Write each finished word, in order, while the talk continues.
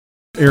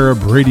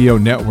Arab Radio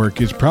Network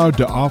is proud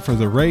to offer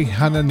the Ray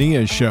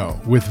Hanania Show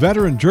with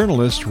veteran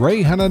journalist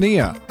Ray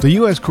Hanania, the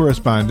U.S.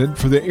 correspondent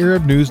for the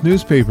Arab News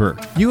newspaper.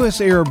 U.S.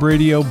 Arab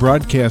Radio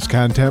broadcasts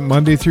content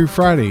Monday through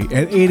Friday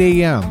at 8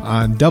 a.m.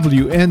 on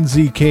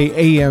WNZK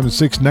AM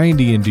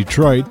 690 in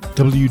Detroit,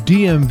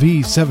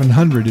 WDMV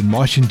 700 in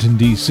Washington,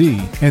 D.C.,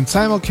 and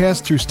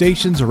simulcast through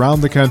stations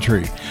around the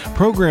country.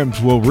 Programs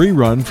will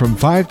rerun from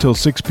 5 till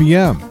 6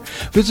 p.m.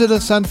 Visit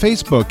us on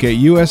Facebook at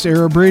U.S.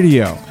 Arab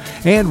Radio.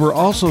 And we're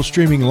also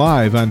streaming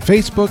live on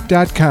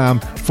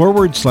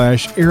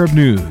Facebook.com/Arab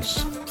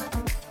News.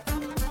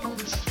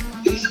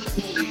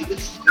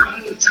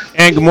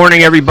 And good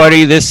morning,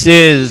 everybody. This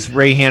is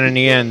Ray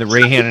Hanania and the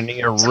Ray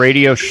Hanania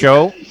Radio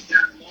Show.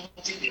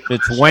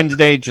 It's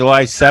Wednesday,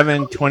 July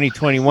 7,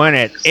 2021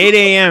 at 8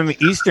 a.m.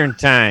 Eastern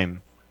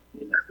Time.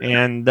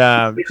 And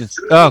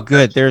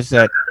good. There's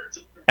that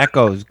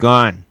echo's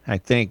gone, I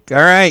think. All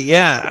right.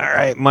 Yeah. All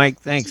right, Mike.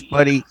 Thanks,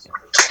 buddy.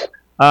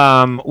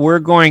 We're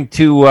going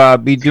to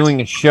be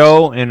doing a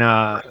show in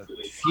a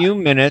few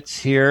minutes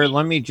here.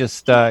 Let me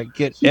just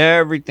get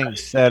everything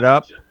set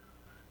up.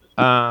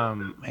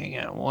 Hang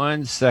on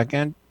one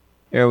second.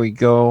 There we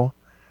go.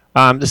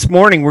 This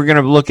morning, we're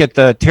going to look at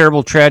the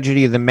terrible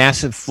tragedy of the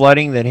massive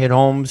flooding that hit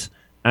homes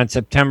on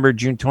Saturday,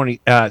 June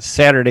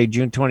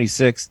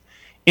 26th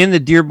in the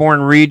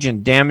Dearborn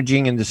region,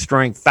 damaging and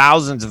destroying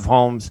thousands of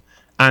homes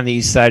on the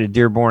east side of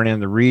Dearborn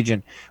and the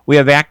region. We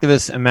have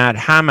activist Imad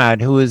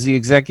Hamad, who is the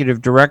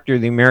executive director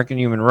of the American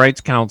Human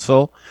Rights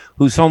Council,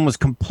 whose home was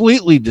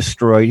completely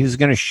destroyed. He's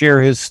going to share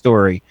his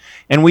story.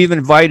 And we've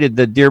invited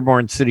the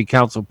Dearborn City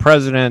Council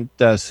President,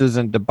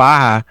 Susan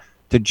DeBaha,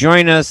 to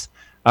join us.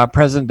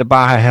 President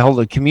DeBaha held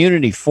a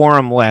community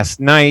forum last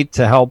night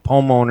to help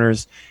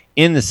homeowners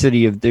in the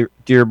city of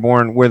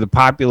Dearborn, where the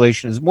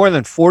population is more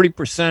than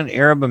 40%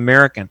 Arab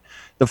American.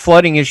 The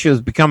flooding issue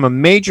has become a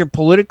major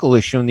political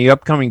issue in the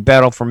upcoming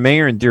battle for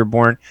mayor in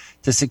Dearborn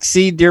to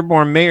succeed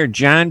Dearborn Mayor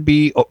John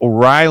B.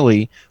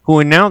 O'Reilly, who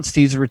announced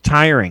he's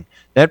retiring.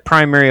 That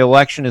primary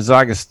election is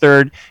August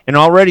 3rd, and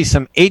already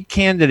some 8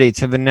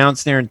 candidates have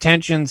announced their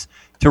intentions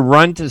to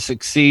run to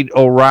succeed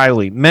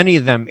O'Reilly, many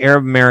of them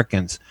Arab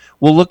Americans.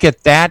 We'll look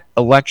at that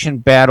election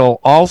battle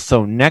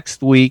also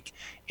next week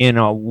in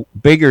a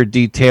bigger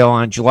detail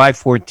on July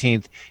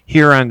 14th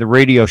here on the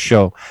radio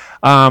show.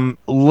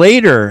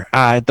 Later,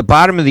 at the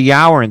bottom of the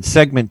hour in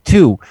segment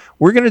 2,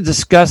 we're going to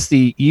discuss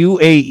the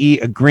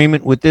UAE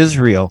agreement with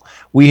Israel.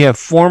 We have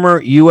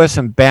former U.S.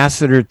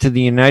 Ambassador to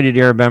the United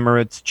Arab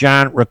Emirates,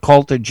 John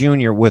Rakolta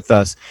Jr., with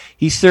us.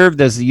 He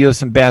served as the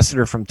U.S.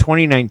 Ambassador from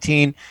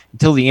 2019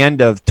 until the end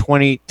of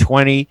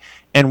 2020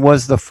 and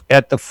was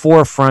at the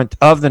forefront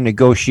of the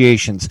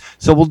negotiations.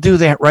 So we'll do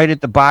that right at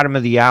the bottom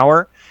of the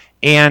hour.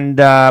 And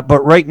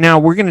but right now,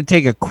 we're going to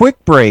take a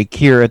quick break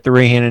here at the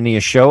Ray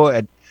Hanania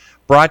Show,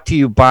 brought to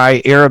you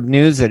by Arab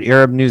News at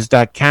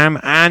arabnews.com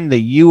on the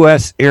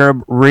U.S.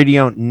 Arab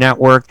Radio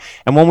Network.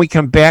 And when we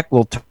come back,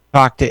 we'll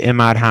talk to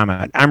Imad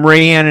Hamad. I'm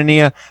Ray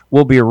Hanania.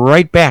 We'll be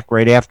right back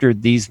right after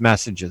these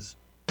messages.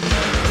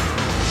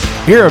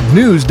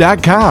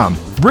 ArabNews.com,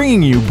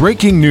 bringing you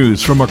breaking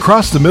news from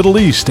across the Middle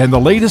East and the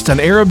latest on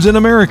Arabs in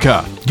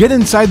America. Get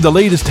inside the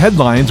latest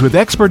headlines with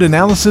expert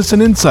analysis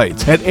and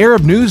insights at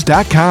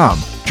ArabNews.com.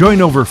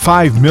 Join over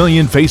 5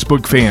 million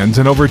Facebook fans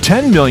and over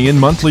 10 million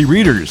monthly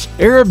readers.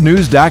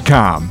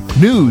 ArabNews.com,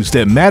 news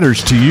that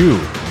matters to you.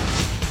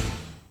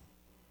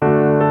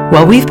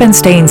 While we've been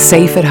staying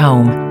safe at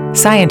home,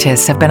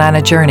 scientists have been on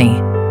a journey.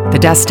 The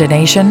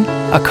destination,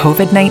 a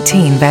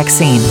COVID-19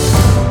 vaccine.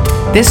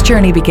 This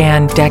journey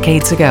began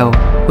decades ago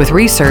with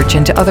research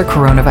into other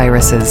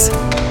coronaviruses.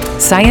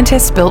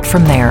 Scientists built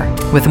from there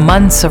with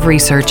months of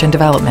research and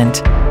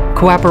development,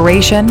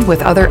 cooperation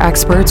with other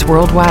experts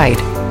worldwide,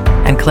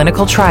 and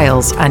clinical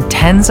trials on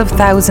tens of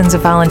thousands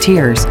of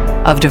volunteers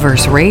of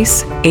diverse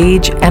race,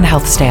 age, and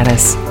health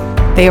status.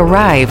 They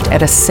arrived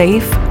at a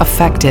safe,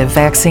 effective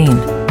vaccine,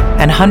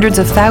 and hundreds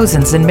of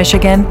thousands in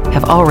Michigan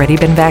have already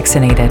been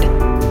vaccinated.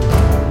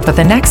 But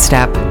the next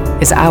step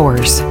is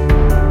ours.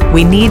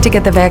 We need to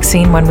get the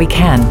vaccine when we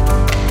can.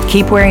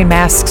 Keep wearing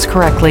masks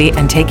correctly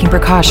and taking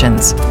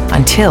precautions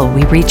until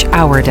we reach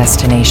our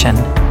destination,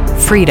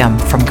 freedom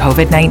from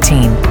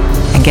COVID-19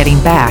 and getting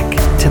back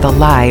to the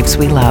lives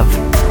we love.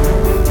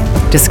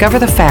 Discover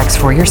the facts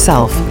for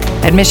yourself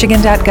at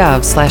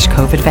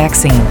michigan.gov/COVID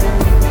vaccine.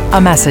 A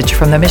message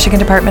from the Michigan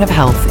Department of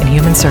Health and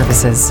Human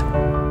Services.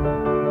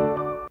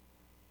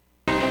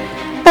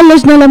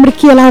 اللجنة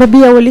الأمريكية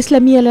العربية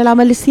والإسلامية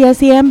للعمل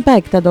السياسي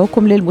أمباك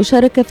تدعوكم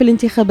للمشاركة في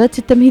الانتخابات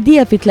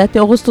التمهيدية في 3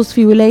 أغسطس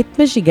في ولاية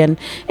ميشيغان.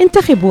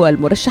 انتخبوا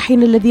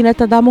المرشحين الذين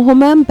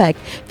تدعمهم أمباك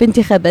في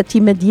انتخابات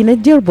مدينة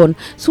ديربون: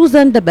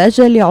 سوزان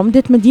دباجة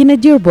لعمدة مدينة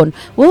ديربون،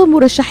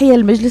 ومرشحي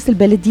المجلس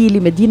البلدي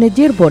لمدينة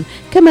ديربون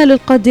كمال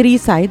القادري،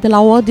 سعيد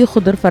العواضي،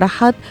 خضر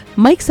فرحات،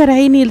 مايك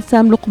سرعيني،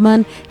 لسام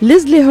لقمان،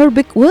 ليزلي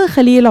هربك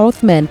وخليل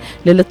عثمان.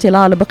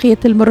 للاطلاع على بقية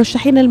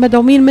المرشحين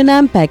المدعومين من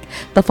أمباك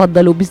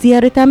تفضلوا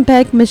بزيارة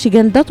أمباك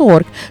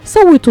michigan.org.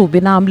 صوتوا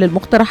بنعم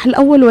للمقترح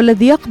الأول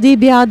والذي يقضي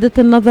بإعادة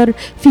النظر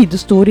في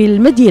دستور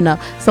المدينة.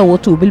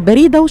 صوتوا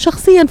بالبريدة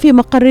وشخصيا في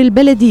مقر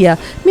البلدية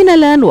من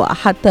الآن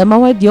وحتى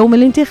موعد يوم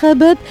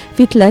الانتخابات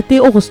في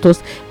 3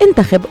 أغسطس.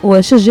 انتخب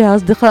وشجع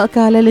أصدقائك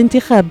على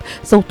الانتخاب.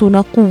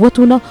 صوتنا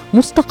قوتنا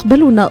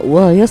مستقبلنا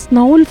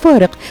ويصنع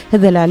الفارق.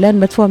 هذا الإعلان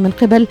مدفوع من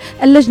قبل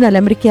اللجنة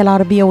الأمريكية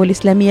العربية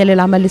والإسلامية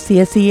للعمل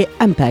السياسي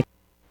أمباك.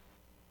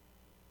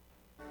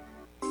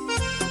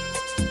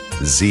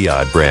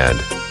 Ziyad brand.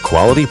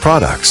 Quality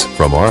products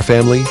from our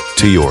family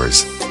to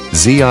yours.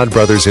 Ziyad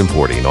Brothers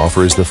Importing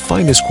offers the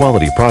finest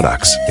quality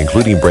products,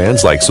 including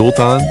brands like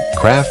Sultan,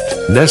 Kraft,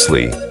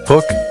 Nestle,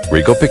 Hook,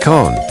 Rico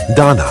Picon,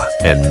 Donna,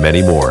 and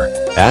many more.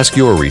 Ask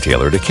your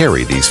retailer to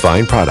carry these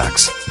fine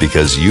products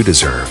because you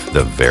deserve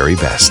the very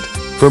best.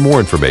 For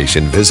more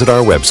information, visit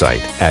our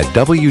website at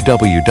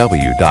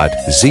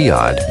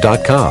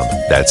www.ziyad.com.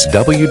 That's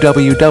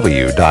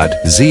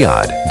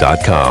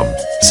www.ziyad.com.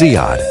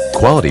 Ziyad,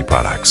 quality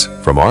products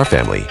from our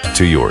family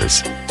to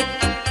yours.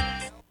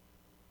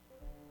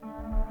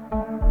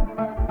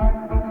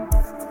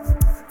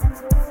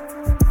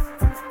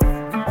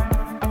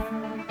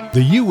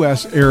 The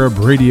U.S. Arab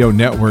Radio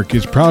Network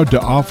is proud to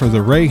offer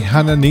the Ray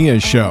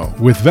Hanania Show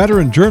with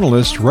veteran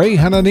journalist Ray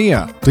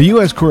Hanania, the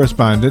U.S.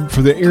 correspondent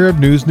for the Arab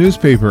News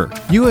newspaper.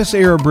 U.S.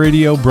 Arab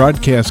Radio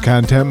broadcasts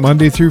content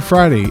Monday through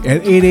Friday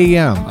at 8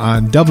 a.m.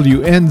 on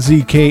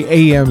WNZK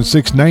AM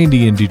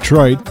 690 in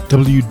Detroit,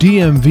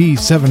 WDMV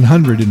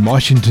 700 in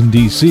Washington,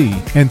 D.C.,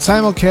 and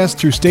simulcast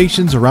through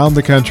stations around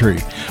the country.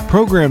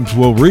 Programs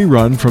will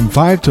rerun from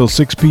 5 till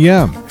 6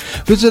 p.m.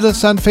 Visit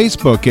us on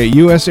Facebook at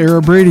U.S.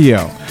 Arab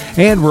Radio,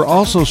 and we're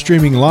also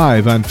streaming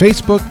live on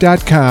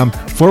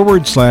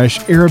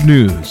facebook.com/Arab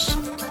News.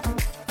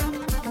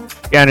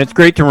 Yeah, and it's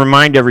great to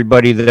remind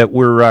everybody that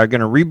we're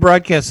going to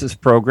rebroadcast this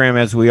program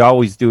as we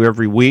always do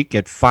every week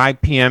at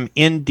 5 p.m.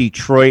 in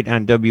Detroit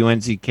on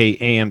WNZK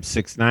AM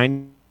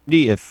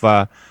 690. If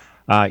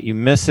you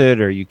miss it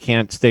or you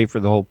can't stay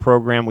for the whole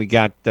program, we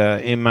got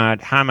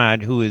Imad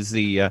Hamad, who is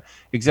the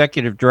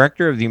executive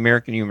director of the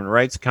American Human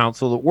Rights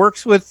Council that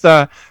works with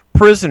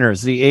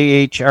prisoners, the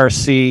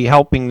AHRC,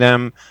 helping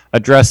them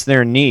address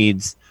their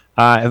needs.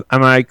 Am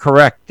I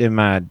correct,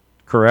 Imad?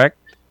 Correct?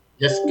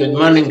 Yes, good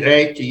morning,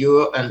 Ray, to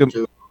you and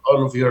to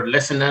all of your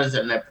listeners,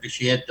 and I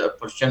appreciate the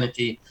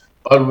opportunity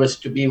always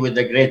to be with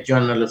a great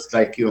journalist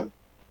like you.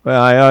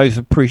 Well, I always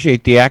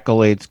appreciate the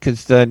accolades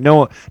because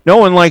no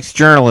one likes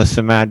journalists,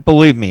 Imad.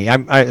 Believe me,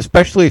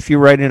 especially if you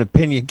write an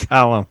opinion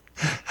column.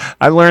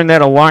 I learned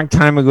that a long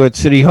time ago at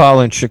City Hall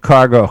in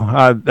Chicago.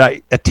 I've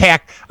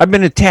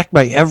been attacked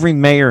by every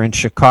mayor in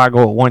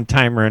Chicago at one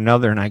time or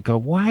another, and I go,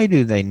 why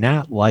do they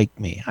not like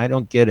me? I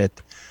don't get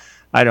it.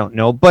 I don't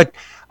know. But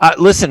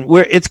listen,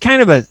 it's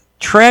kind of a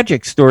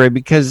tragic story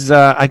because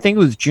I think it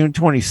was June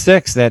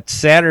 26th, that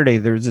Saturday,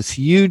 there was this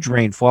huge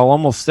rainfall,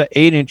 almost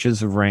 8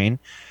 inches of rain.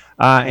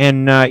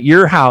 And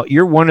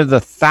you're one of the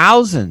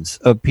thousands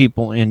of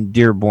people in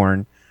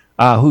Dearborn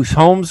whose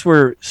homes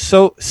were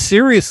so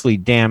seriously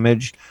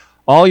damaged.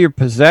 All your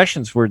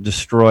possessions were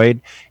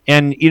destroyed.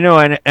 And,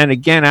 and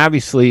again,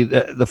 obviously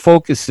the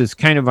focus is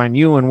kind of on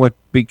you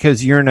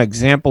because you're an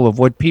example of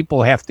what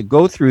people have to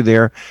go through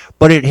there.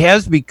 But it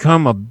has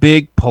become a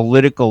big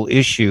political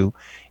issue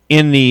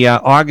in the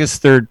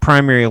August 3rd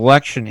primary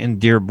election in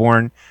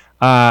Dearborn.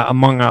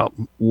 Among a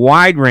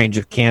wide range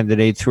of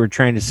candidates who are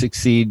trying to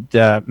succeed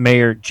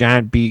Mayor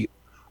John B.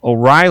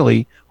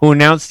 O'Reilly, who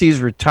announced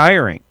he's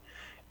retiring.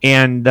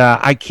 And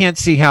I can't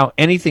see how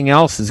anything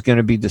else is going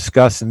to be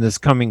discussed in this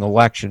coming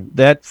election.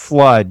 That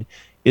flood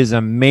is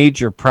a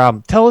major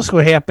problem. Tell us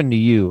what happened to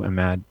you,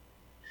 Imad.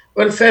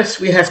 Well, first,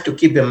 we have to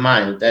keep in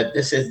mind that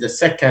this is the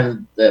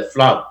second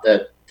flood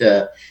that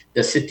the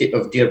city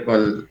of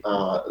Dearborn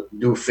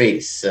do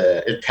face.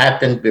 It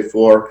happened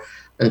before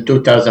in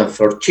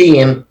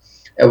 2014.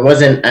 It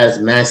wasn't as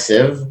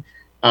massive.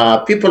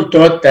 People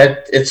thought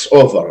that it's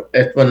over.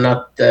 It will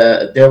not.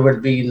 There will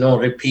be no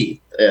repeat.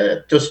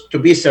 To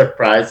be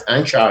surprised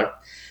and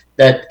shocked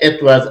that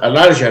it was a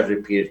larger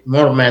repeat,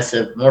 more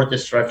massive, more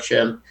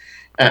destruction,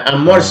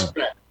 and more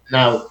spread.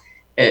 Now,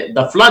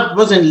 the flood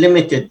wasn't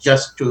limited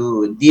just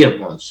to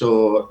Dearborn,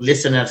 so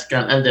listeners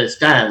can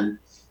understand.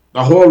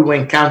 The whole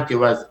Wayne County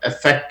was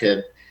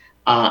affected,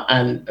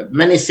 and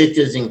many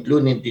cities,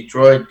 including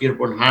Detroit,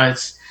 Dearborn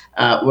Heights,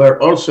 were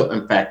also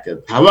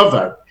impacted.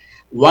 However,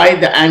 why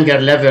the anger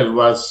level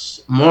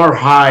was more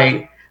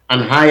high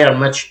and higher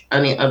much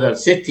any other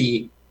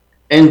city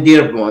in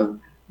Dearborn,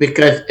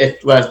 because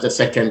it was the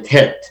second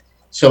hit.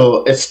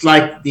 So it's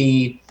like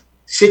the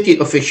city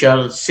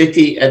officials,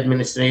 city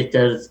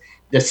administrators,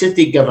 the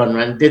city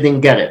government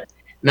didn't get it.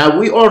 Now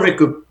we all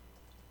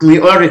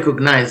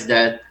recognize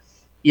that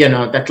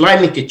the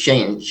climate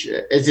change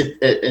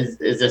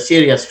is a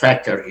serious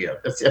factor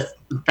here. It's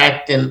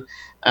impacting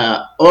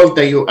all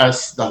the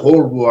U.S., the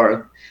whole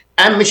world,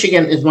 and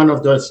Michigan is one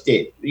of those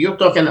states. You're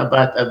talking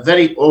about a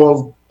very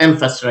old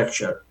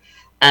infrastructure,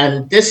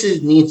 and this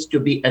needs to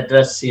be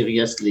addressed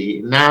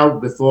seriously now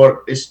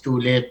before it's too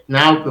late,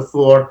 now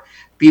before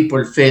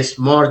people face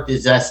more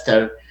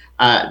disaster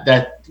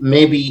that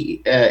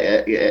maybe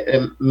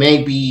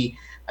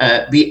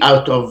be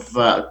out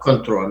of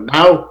control.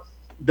 Now,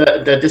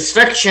 the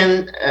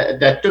destruction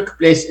that took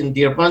place in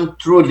Dearborn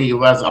truly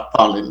was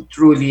appalling,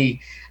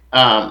 truly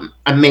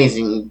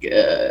amazing.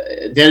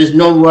 There is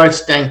no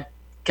words that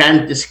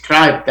can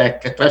describe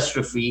that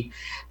catastrophe,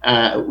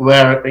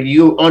 where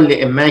you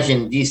only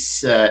imagine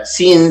these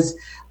scenes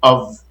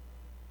of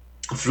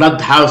flood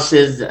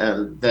houses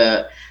and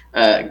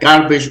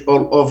garbage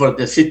all over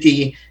the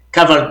city,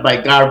 covered by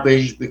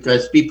garbage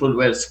because people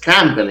were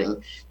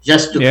scrambling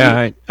just to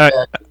Yeah, keep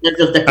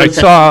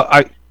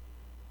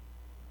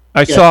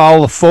I saw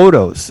all the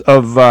photos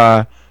of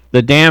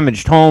the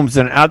damaged homes,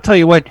 and I'll tell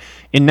you what.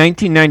 In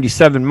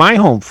 1997, my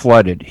home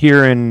flooded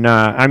here in.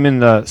 I'm in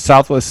the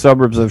southwest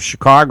suburbs of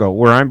Chicago,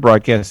 where I'm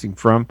broadcasting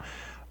from,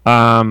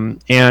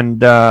 and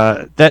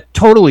that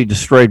totally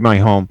destroyed my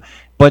home.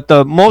 But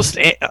the most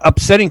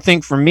upsetting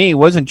thing for me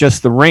wasn't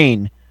just the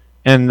rain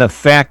and the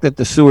fact that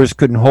the sewers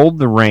couldn't hold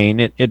the rain.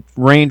 It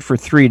rained for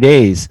 3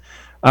 days.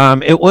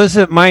 It was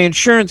that my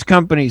insurance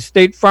company,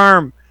 State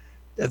Farm,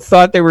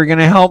 thought they were going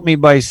to help me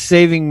by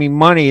saving me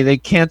money. They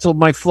canceled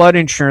my flood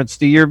insurance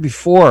the year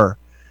before.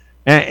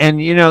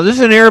 And you know, this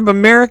is an Arab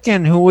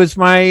American who was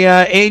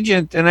my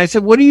agent. And I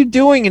said, "What are you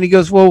doing?" And he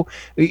goes, "Well,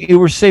 you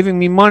were saving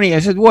me money." I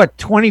said, "What,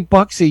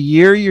 $20 a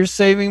year you're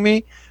saving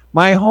me?"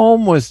 My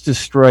home was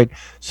destroyed.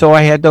 So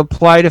I had to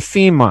apply to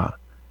FEMA.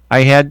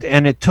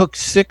 And it took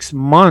 6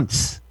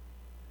 months,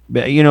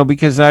 you know,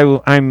 because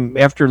I'm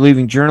after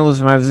leaving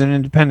journalism, I was an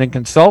independent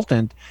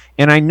consultant,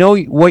 and I know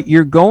what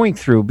you're going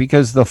through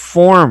because the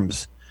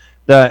forms,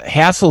 the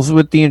hassles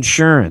with the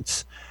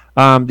insurance,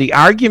 the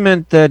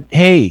argument that,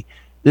 hey,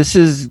 this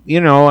is,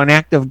 you know, an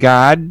act of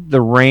God,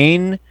 the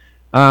rain,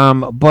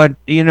 but,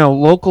 you know,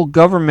 local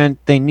government,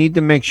 they need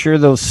to make sure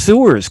those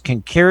sewers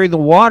can carry the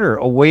water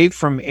away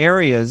from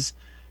areas,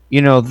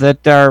 you know,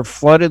 that are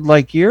flooded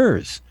like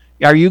yours.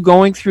 Are you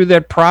going through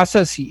that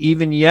process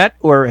even yet,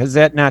 or has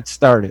that not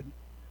started?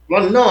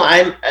 Well, no,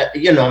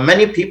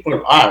 many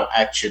people are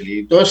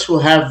actually. Those who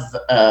have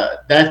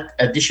that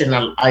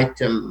additional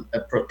item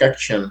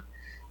protection,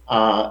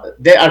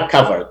 they are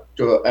covered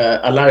to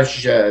a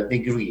large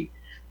degree.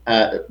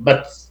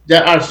 But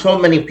there are so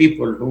many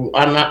people who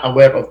are not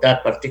aware of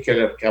that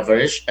particular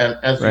coverage. And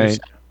as you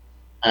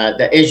said,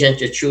 the agent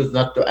choose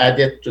not to add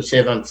it to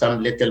save them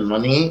some little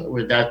money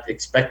without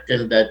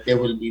expecting that they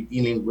will be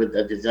dealing with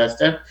a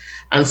disaster.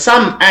 And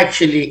some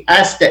actually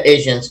ask the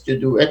agents to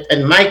do it.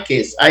 In my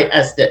case, I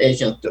asked the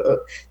agent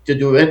to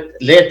do it.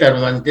 Later,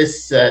 when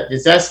this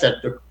disaster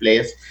took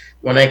place,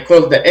 when I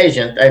called the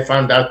agent, I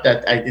found out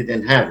that I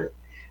didn't have it.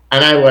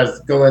 And I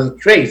was going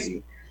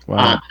crazy.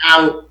 Wow.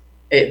 Now,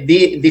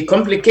 the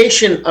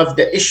complication of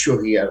the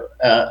issue here,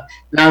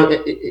 now,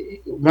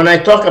 when I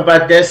talk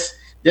about this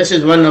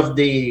is one of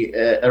the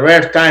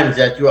rare times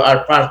that you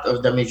are part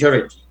of the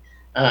majority,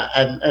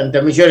 and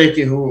the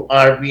majority who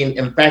are being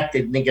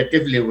impacted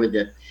negatively with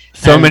it.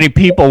 So many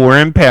people were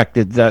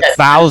impacted,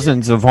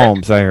 thousands of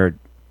homes, I heard.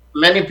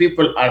 Many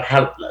people are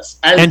helpless.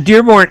 And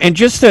Dearborn, and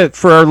just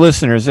for our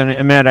listeners,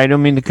 and Matt, I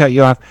don't mean to cut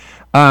you off,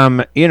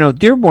 you know,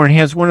 Dearborn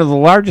has one of the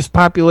largest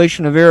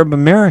population of Arab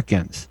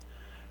Americans.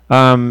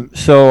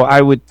 So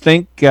I would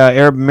think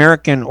Arab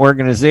American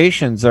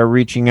organizations are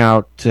reaching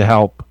out to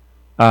help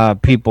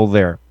people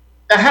there.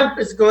 The help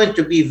is going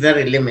to be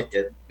very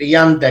limited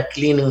beyond the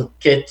cleaning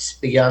kits,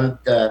 beyond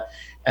the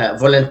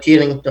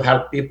volunteering to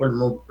help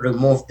people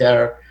remove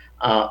their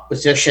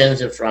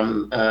possessions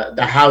from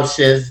the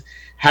houses,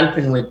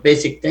 helping with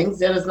basic things.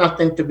 There is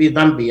nothing to be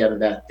done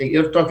beyond that.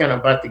 You're talking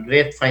about a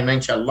great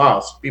financial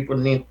loss. People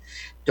need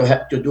to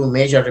have to do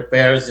major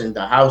repairs in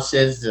the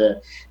houses,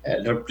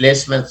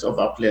 replacements of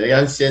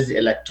appliances,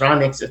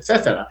 electronics,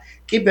 etc.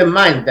 Keep in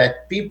mind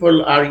that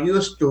people are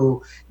used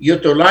to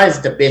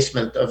utilize the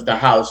basement of the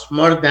house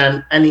more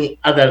than any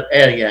other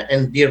area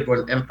in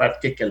Dearborn in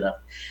particular.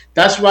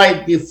 That's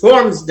why the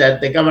forms that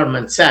the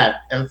government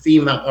set, and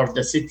FEMA or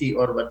the city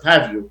or what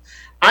have you,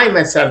 I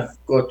myself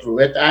go through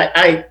it.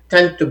 I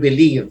tend to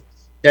believe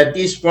that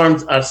these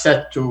forms are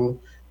set to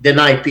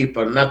deny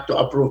people, not to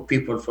approve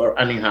people for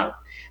any harm.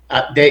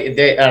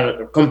 They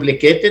are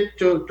complicated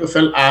to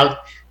fill out,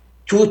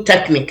 too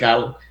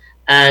technical,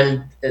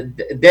 and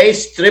they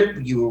strip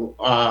you.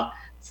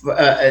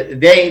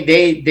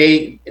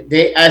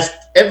 They ask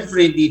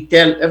every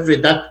detail, every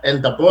dot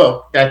in the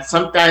book, that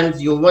sometimes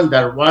you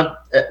wonder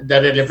what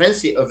the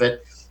relevancy of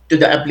it to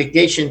the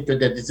application, to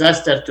the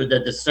disaster, to the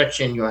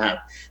destruction you have.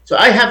 So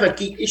I have a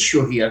key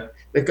issue here,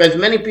 because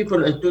many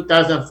people in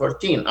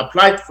 2014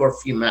 applied for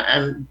FEMA,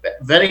 and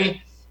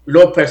very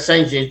low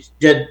percentage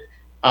did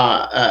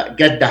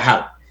get the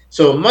help.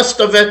 So most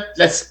of it,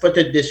 let's put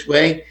it this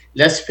way,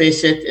 let's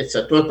face it, it's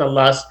a total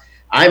loss.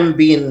 I'm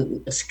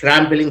being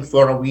scrambling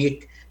for a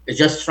week,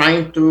 just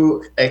trying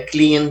to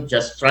clean,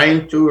 just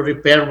trying to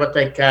repair what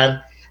I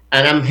can.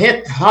 And I'm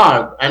hit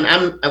hard.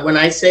 And when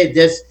I say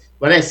this,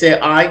 when I say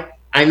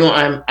I know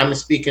I'm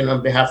speaking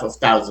on behalf of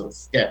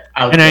thousands. Yeah,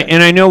 out And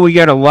there. I know we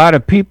got a lot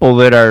of people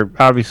that are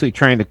obviously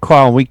trying to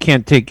call. We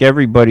can't take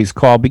everybody's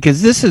call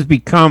because this has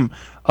become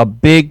a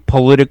big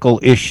political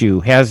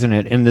issue, hasn't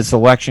it, in this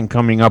election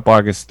coming up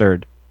August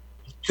 3rd?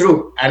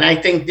 True. And I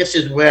think this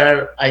is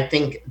where I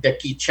think the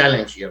key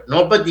challenge here.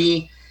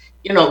 Nobody,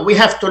 we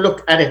have to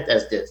look at it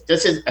as this.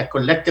 This is a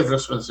collective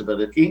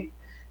responsibility.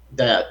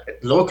 The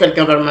local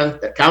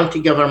government, the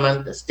county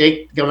government, the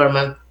state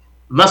government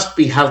must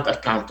be held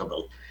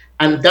accountable.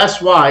 And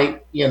that's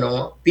why,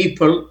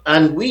 people,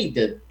 and we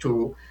did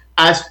too,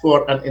 ask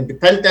for an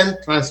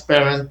independent,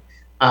 transparent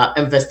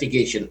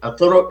investigation, a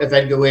thorough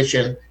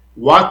evaluation,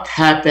 what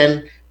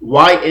happened,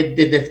 why it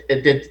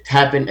did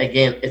happen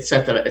again,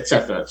 etc.,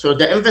 etc. So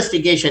the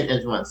investigation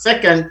is one.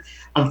 Second,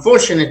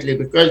 unfortunately,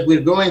 because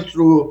we're going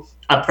through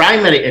a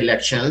primary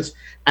elections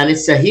and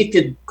it's a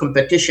heated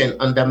competition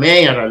on the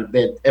mayoral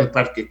bid in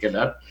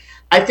particular,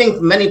 I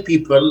think many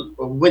people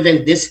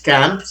within these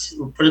camps,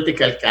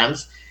 political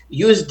camps,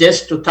 use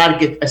this to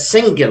target a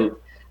single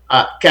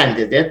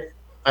candidate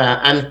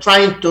and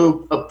trying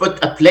to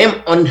put a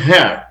blame on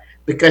her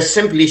because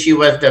simply she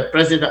was the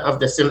president of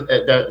the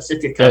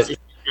city council.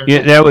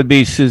 Yeah, that would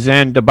be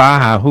Suzanne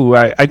DeBaha, who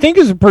I think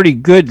is a pretty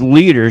good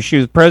leader. She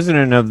was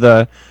president of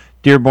the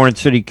Dearborn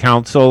City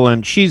Council,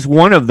 and she's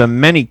one of the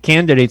many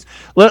candidates.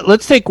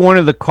 Let's take one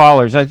of the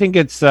callers. I think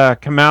it's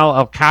Kamal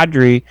Al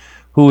Qadri,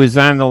 who is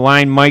on the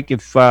line. Mike,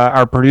 if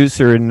our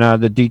producer in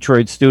the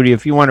Detroit studio,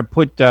 if you want to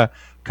put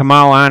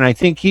Kamal on, I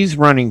think he's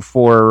running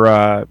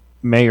for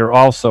mayor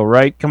also,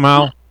 right,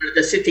 Kamal?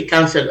 The city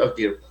council of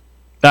Dearborn.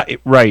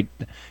 Right.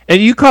 And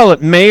do you call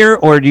it mayor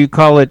or do you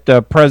call it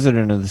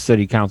president of the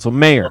city council?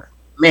 Mayor.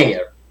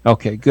 Mayor.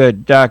 Okay,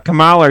 good.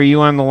 Kamal, are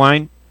you on the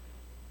line?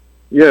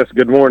 Yes.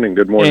 Good morning.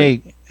 Good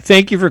morning. Hey,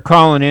 thank you for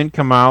calling in,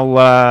 Kamal.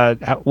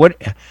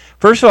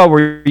 First of all,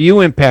 were you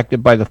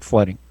impacted by the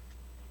flooding?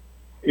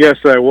 Yes,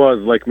 I was.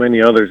 Like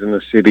many others in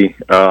the city,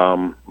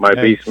 my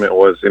basement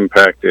was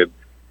impacted.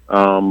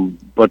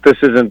 But this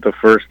isn't the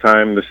first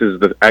time. This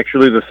is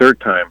actually the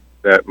third time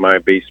that my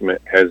basement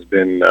has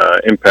been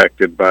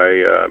impacted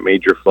by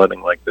major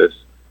flooding like this.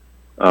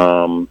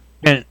 And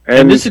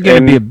this is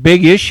going to be a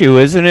big issue,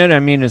 isn't it? I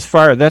mean,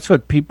 that's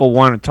what people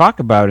want to talk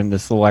about in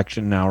this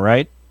election now,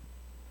 right?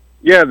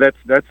 Yeah,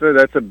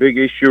 that's a big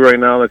issue right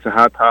now. That's a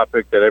hot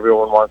topic that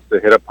everyone wants to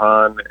hit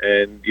upon,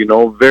 and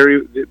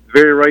very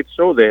very right.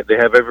 So they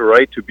have every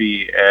right to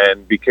be,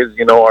 and because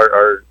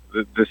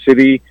the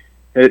city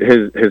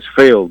has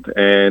failed,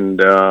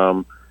 and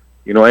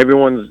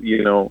everyone's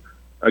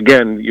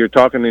Again, you're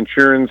talking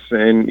insurance,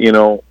 and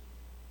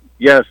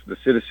yes, the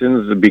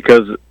citizens,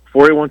 because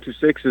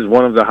 48126 is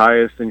one of the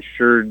highest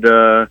insured,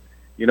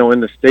 in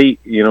the state,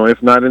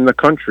 if not in the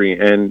country,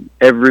 and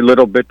every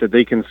little bit that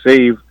they can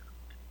save,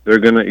 they're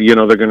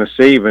gonna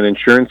save. And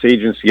insurance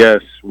agents,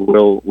 yes,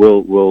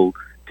 will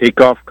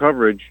take off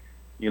coverage,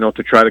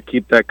 to try to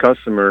keep that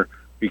customer,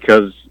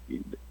 because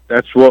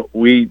that's what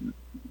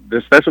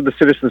that's what the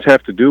citizens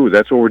have to do.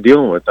 That's what we're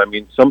dealing with. I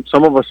mean, some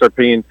of us are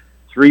paying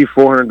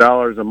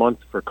 $300-400 a month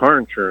for car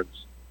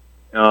insurance.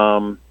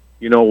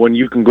 When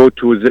you can go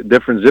to a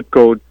different zip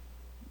code,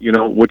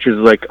 which is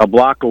like a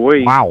block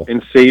away, wow,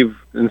 and save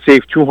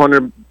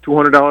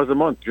 $200 a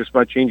month just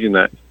by changing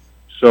that.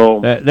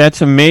 So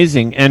that's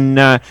amazing, and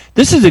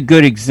this is a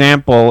good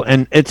example,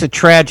 and it's a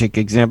tragic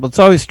example. It's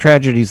always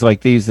tragedies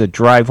like these that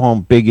drive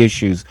home big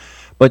issues,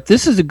 but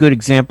this is a good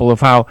example of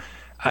how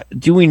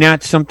do we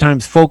not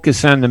sometimes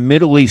focus on the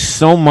Middle East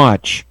so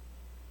much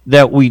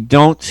that we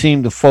don't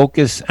seem to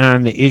focus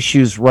on the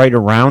issues right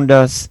around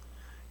us.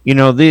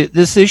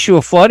 This issue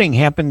of flooding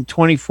happened in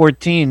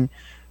 2014.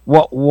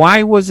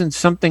 Why wasn't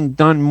something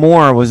done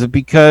more? Was it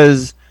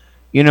because,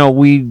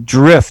 we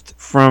drift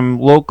from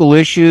local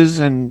issues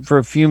and for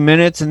a few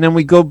minutes and then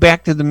we go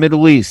back to the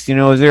Middle East?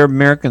 As Arab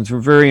Americans, we're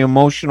very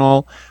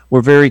emotional.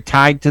 We're very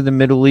tied to the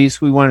Middle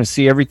East. We want to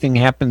see everything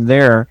happen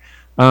there.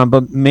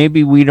 But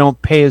maybe we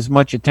don't pay as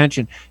much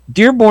attention.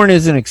 Dearborn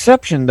is an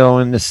exception, though,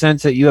 in the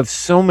sense that you have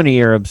so many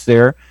Arabs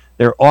there.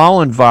 They're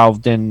all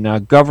involved in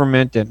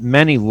government at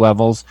many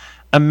levels.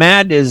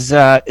 Ahmad, is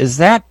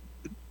that?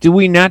 Do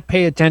we not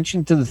pay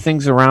attention to the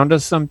things around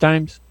us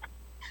sometimes?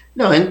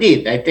 No,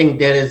 indeed. I think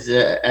there is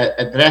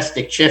a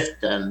drastic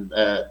shift, and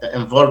the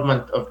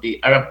involvement of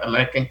the Arab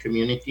American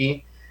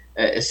community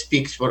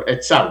speaks for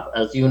itself.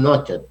 As you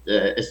noted,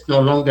 it's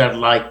no longer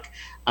like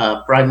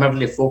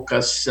primarily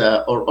focus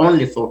or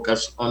only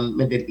focus on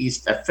Middle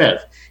East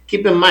affairs.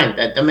 Keep in mind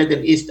that the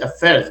Middle East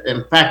affairs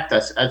impact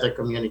us as a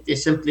community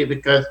simply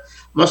because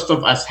most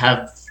of us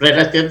have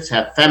relatives,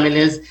 have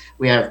families,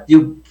 we have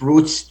deep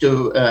roots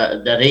to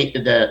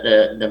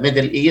the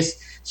Middle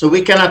East, so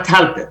we cannot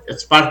help it.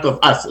 It's part of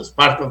us, it's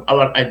part of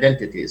our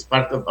identity, it's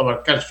part of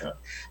our culture.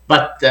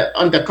 But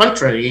on the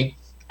contrary,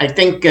 I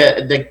think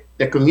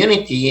the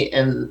community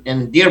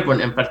in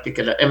Dearborn in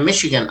particular, and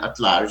Michigan at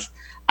large,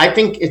 I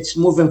think it's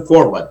moving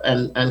forward,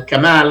 and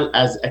Kamal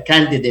as a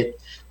candidate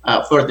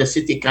for the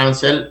city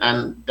council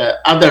and the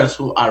others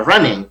who are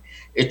running,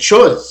 it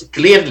shows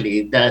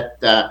clearly that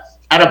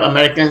Arab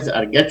Americans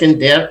are getting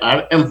there,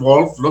 are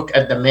involved. Look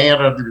at the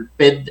mayoral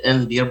bid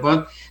in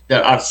Dearborn.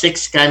 There are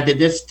 6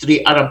 candidates,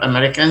 3 Arab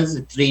Americans,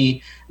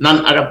 3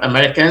 non-Arab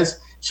Americans.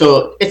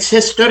 So it's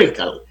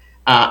historical.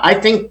 I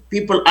think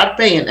people are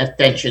paying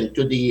attention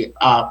to the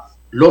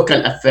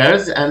local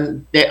affairs,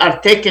 and they are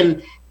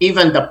taking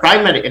even the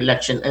primary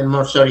election in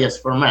more serious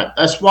format.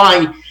 That's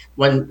why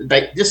when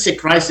this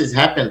crisis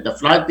happened, the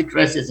flood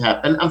crisis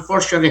happened,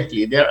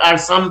 unfortunately, there are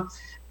some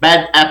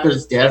bad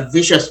apples there,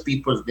 vicious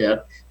people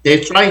there. They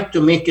try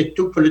to make it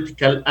too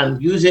political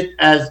and use it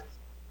as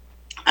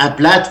a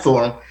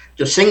platform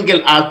to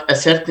single out a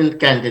certain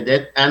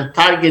candidate and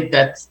target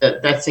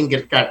that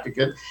single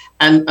candidate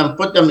and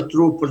put them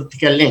through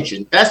political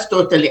lynching. That's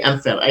totally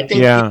unfair. I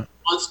think people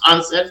want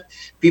answers.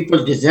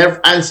 People deserve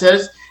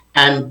answers.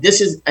 And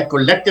this is a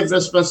collective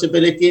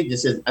responsibility.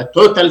 This is a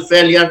total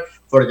failure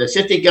for the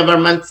city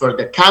government, for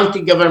the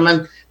county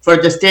government, for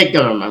the state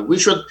government. We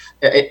should,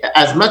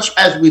 as much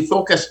as we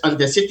focus on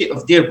the city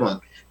of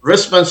Dearborn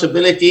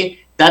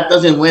responsibility, that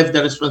doesn't waive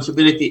the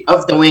responsibility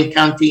of the Wayne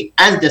County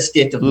and the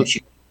state of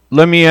Michigan.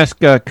 Let me ask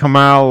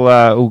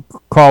Kamal, who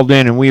called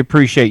in, and we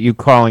appreciate you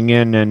calling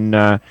in.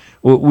 And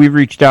we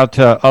reached out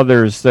to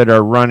others that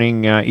are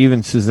running,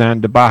 even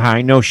Suzanne DeBaha.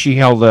 I know she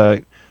held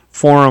a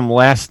forum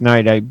last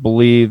night, I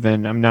believe,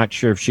 and I'm not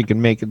sure if she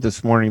can make it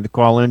this morning to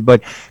call in.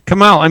 But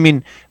Kamal, I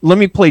mean, let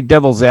me play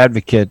devil's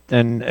advocate.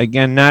 And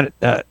again, not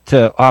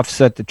to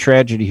offset the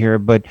tragedy here,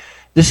 but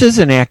this is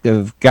an act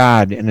of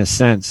God in a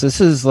sense.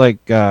 This is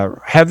like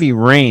heavy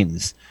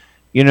rains.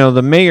 You know,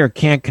 the mayor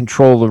can't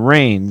control the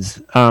rains,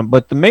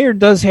 but the mayor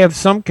does have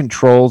some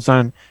controls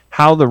on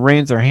how the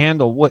rains are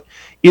handled. What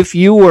if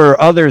you or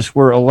others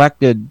were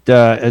elected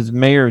as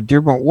mayor of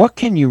Dearborn? What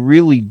can you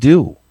really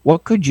do?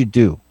 What could you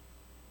do?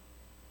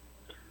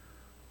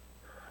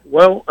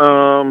 Well,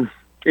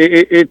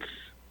 it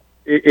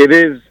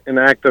is an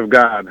act of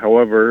God.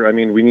 However, I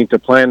mean, we need to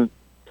plan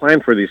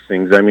for these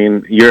things. I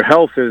mean, your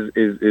health is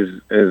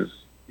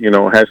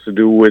has to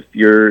do with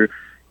your,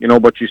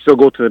 but you still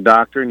go to the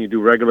doctor and you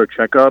do regular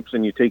checkups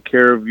and you take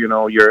care of,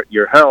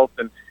 your health.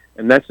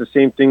 And that's the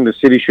same thing the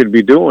city should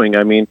be doing.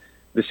 I mean,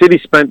 the city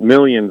spent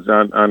millions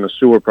on a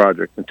sewer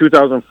project. In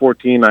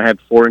 2014, I had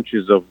 4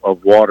 inches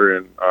of water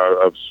and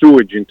of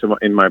sewage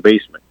in my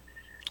basement.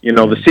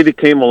 The city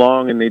came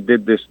along and they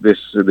did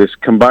this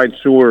combined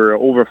sewer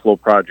overflow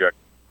project.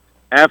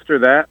 After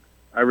that,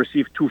 I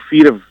received 2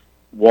 feet of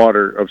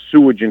water of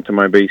sewage into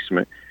my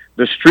basement.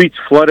 The streets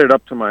flooded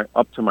up to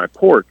my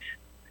porch.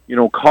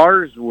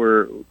 Cars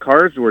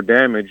were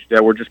damaged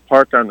that were just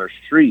parked on their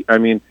street. I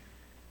mean,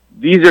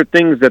 these are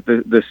things that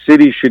the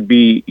city should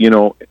be,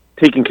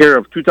 taking care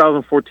of.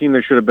 2014,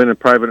 there should have been a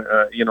private,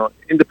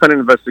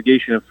 independent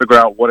investigation and figure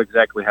out what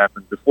exactly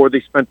happened before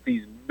they spent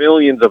these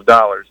millions of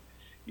dollars.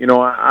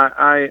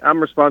 I'm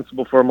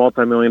responsible for a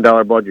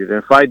multi-million-dollar budget,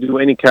 and if I do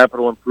any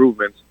capital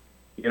improvements,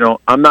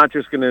 I'm not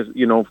just going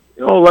to,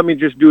 let me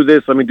just do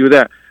this, let me do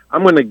that.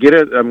 I'm going to get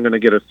it. I'm going to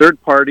get a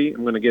third party.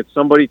 I'm going to get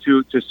somebody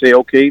to say,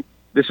 okay,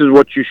 this is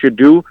what you should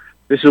do.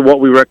 This is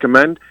what we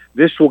recommend.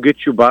 This will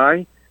get you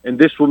by, and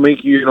this will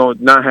make you,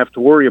 not have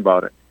to worry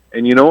about it.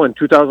 And, in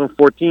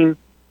 2014,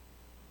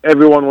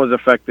 everyone was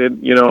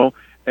affected,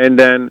 and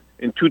then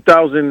in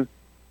 2000,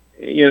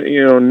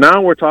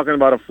 now we're talking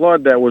about a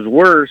flood that was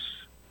worse,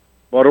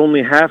 but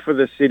only half of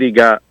the city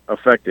got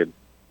affected.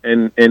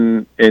 And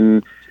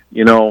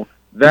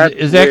that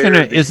is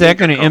that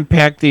gonna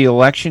impact the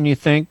election, you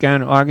think,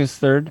 on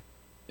August 3rd?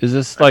 Is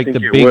this like the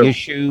big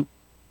issue?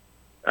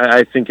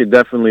 I think it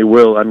definitely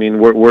will. I mean,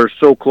 we're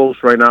so close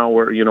right now.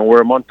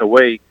 We're a month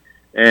away,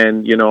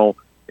 and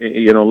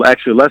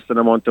actually less than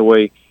a month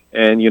away.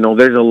 And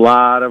there's a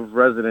lot of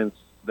residents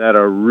that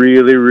are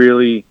really,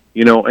 really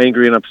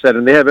angry and upset,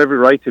 and they have every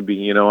right to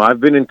be. I've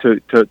been into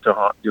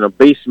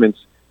basements,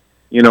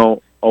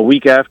 a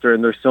week after,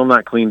 and they're still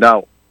not cleaned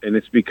out, and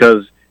it's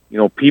because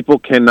people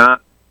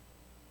cannot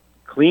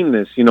clean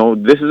this.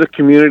 This is a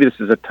community. This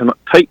is a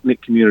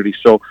tight-knit community.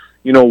 So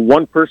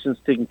one person's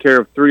taking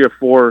care of 3 or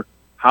 4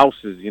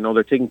 houses.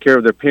 They're taking care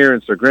of their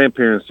parents, their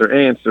grandparents, their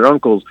aunts, their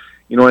uncles.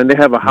 And they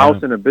have a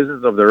house and a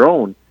business of their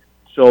own.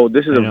 So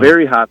this is a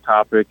very hot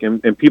topic,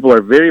 and people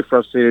are very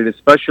frustrated,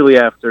 especially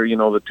after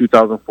the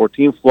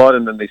 2014 flood,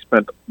 and then they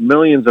spent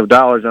millions of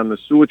dollars on the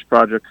sewage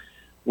project,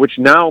 which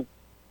now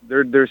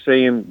they're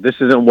saying this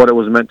isn't what it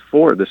was meant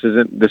for. This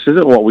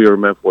isn't what we were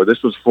meant for.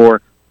 This was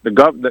for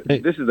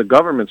this is the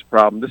government's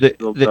problem. This is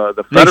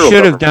the federal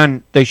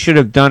government. They should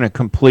have done a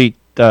complete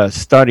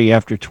study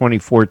after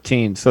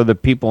 2014 so that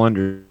people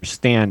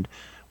understand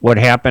what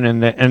happened,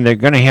 and they're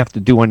going to have to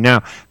do one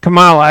now.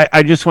 Kamal,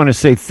 I just want to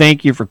say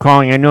thank you for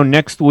calling. I know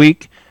next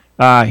week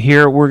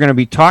here we're going to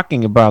be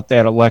talking about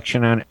that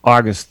election on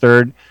August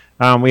 3rd.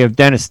 We have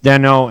Dennis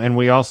Deno, and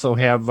we also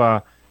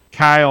have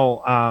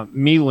Kyle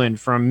Meelan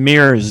from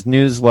Mirror's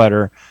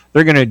newsletter.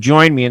 They're going to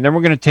join me, and then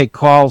we're going to take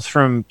calls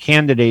from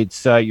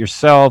candidates,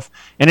 yourself,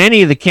 and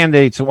any of the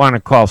candidates that want to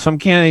call. Some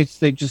candidates,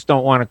 they just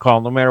don't want to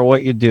call, no matter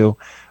what you do.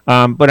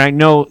 But I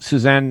know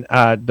Suzanne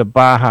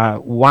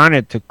DeBaha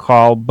wanted to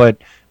call, but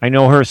I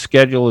know her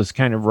schedule is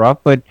kind of rough.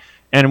 But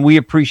And we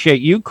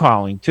appreciate you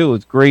calling too.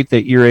 It's great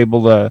that you're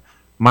able to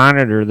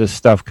monitor this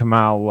stuff.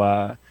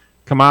 Kamal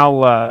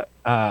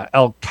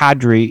El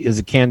Kadri is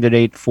a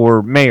candidate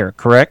for mayor,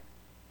 correct?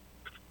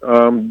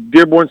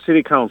 Dearborn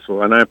City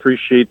Council, and I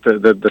appreciate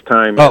the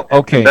time. Oh,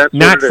 okay.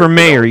 Not for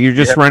mayor. You're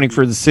just running to,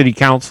 for the city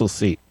council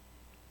seat.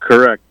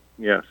 Correct.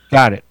 Yes.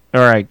 Got it.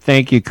 All right.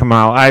 Thank you,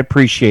 Kamal. I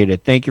appreciate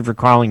it. Thank you for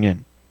calling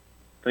in.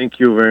 Thank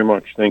you very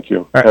much. Thank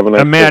you. Right. Have a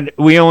nice Ahmad, day.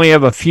 we only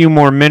have a few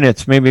more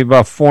minutes, maybe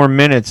about 4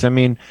 minutes. I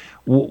mean,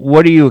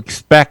 what do you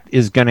expect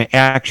is going to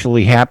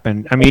actually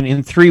happen? I mean,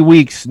 in 3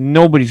 weeks,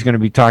 nobody's going to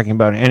be talking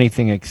about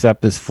anything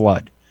except this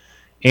flood.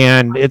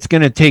 And it's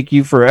going to take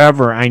you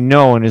forever, I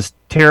know, and as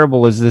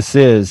terrible as this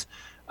is,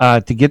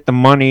 to get the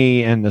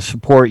money and the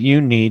support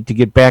you need to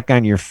get back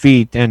on your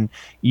feet. And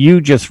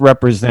you just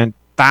represent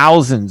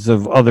thousands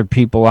of other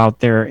people out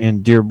there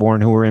in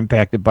Dearborn who were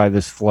impacted by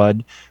this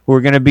flood, who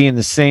are going to be in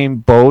the same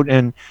boat.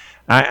 And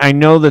I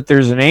know that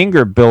there's an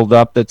anger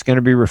buildup that's going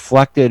to be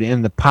reflected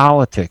in the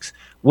politics.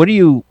 What are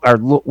you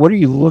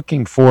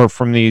looking for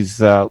from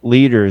these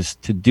leaders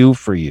to do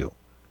for you?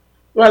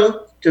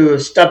 Well, to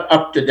step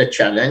up to the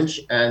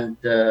challenge and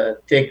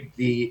take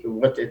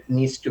what it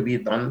needs to be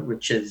done,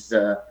 which is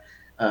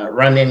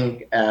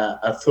running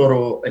a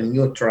thorough and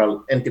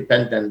neutral,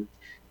 independent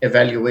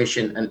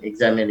evaluation and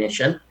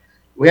examination.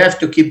 We have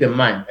to keep in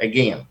mind,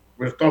 again,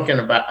 we're talking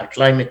about a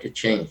climate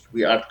change.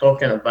 We are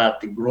talking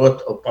about the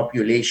growth of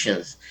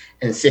populations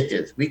in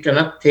cities. We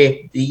cannot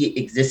take the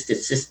existing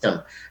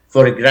system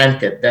for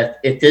granted that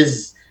it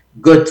is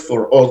good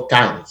for all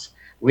times.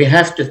 We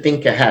have to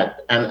think ahead.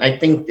 And I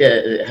think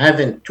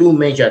having two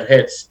major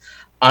hits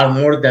are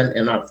more than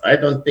enough. I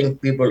don't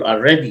think people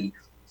are ready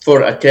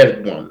for a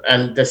third one.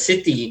 And the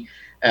city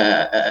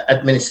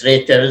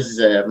administrators,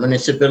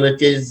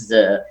 municipalities,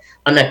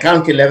 on a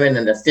county level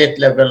and a state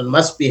level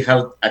must be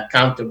held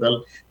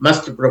accountable,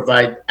 must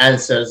provide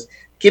answers.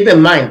 Keep in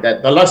mind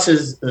that the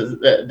losses,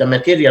 the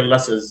material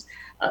losses,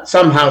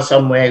 somehow,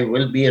 some way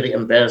will be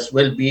reimbursed,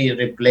 will be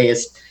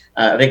replaced,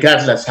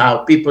 regardless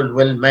how people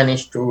will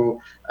manage to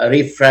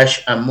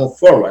refresh and move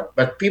forward.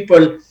 But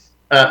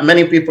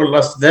many people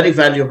lost very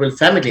valuable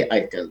family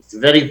items,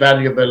 very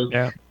valuable,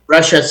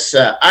 precious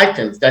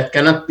items that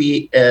cannot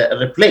be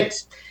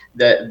replaced.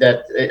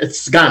 That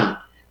it's gone,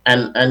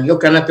 and you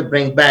cannot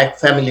bring back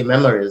family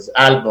memories,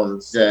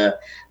 albums,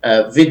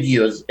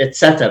 videos,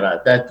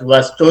 etc. That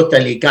was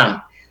totally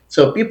gone.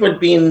 So people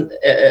being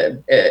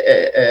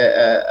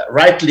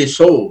rightly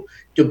so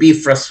to be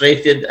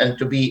frustrated and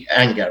to be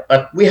angry.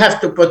 But we have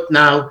to put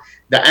now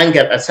the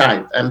anger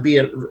aside and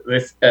be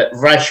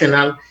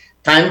rational,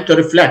 time to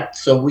reflect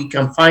so we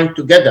can find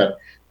together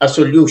a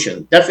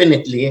solution.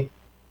 Definitely,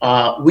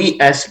 we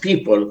as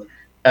people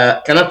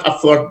cannot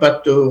afford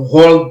but to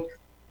hold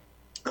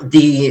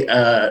the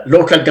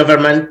local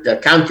government, the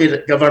county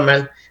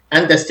government,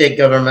 and the state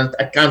government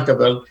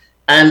accountable.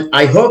 And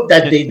I hope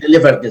that they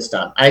deliver this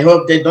time. I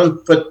hope they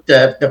don't put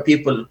the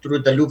people through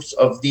the loops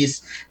of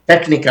these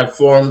technical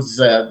forms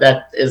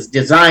that is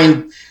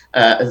designed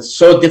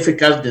so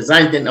difficult,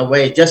 designed in a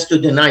way just to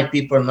deny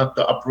people, not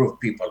to approve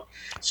people.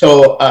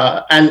 So,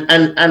 and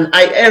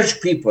I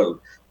urge people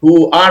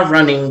who are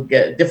running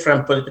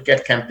different political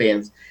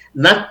campaigns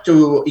not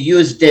to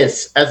use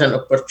this as an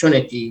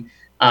opportunity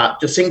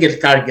to single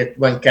target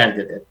one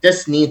candidate.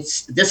 This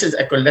is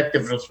a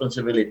collective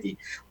responsibility.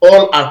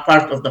 All are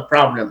part of the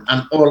problem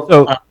and all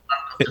are part of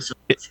the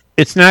solution.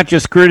 It's not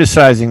just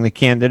criticizing the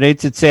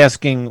candidates, it's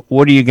asking,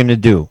 what are you going to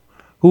do?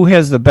 Who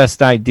has the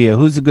best idea?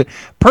 Who's a good...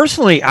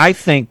 Personally, I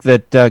think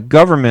that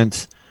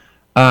governments,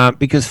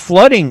 because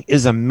flooding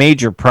is a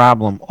major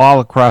problem all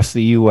across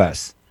the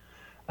U.S.,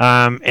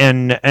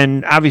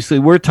 and obviously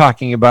we're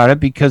talking about it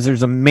because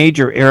there's a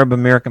major Arab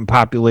American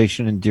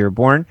population in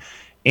Dearborn.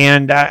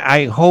 And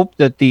I hope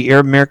that the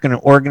Arab American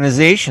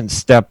organizations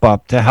step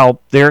up to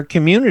help their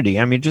community.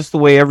 I mean, just the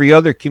way every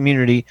other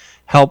community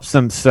helps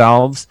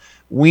themselves,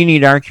 we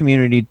need our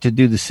community to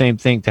do the same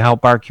thing to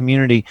help our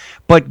community.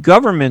 But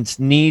governments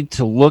need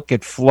to look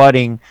at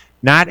flooding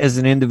not as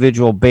an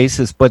individual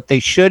basis, but they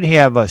should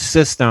have a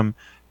system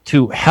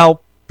to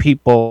help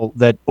people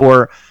that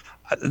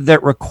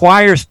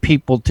requires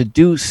people to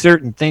do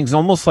certain things,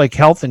 almost like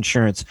health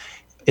insurance.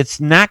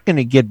 It's not going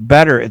to get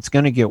better. It's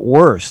going to get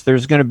worse.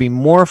 There's going to be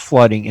more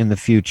flooding in the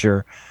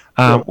future.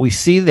 We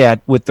see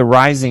that with the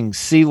rising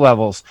sea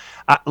levels.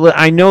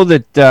 I know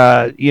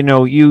that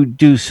you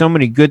do so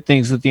many good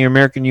things with the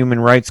American Human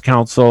Rights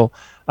Council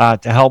to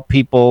help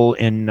people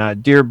in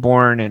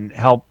Dearborn and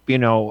help a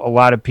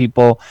lot of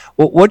people.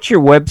 What's your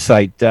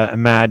website,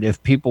 Ahmad,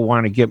 if people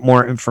want to get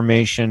more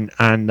information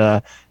on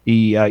the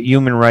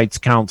Human Rights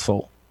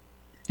Council,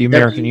 the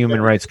American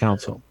Human Rights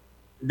Council?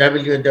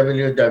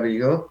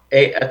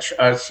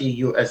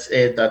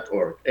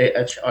 www.ahrcusa.org.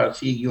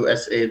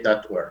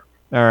 ahrcusa.org.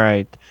 All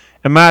right.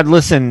 Ahmad,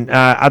 listen,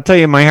 I'll tell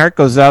you, my heart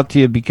goes out to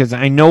you because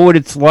I know what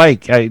it's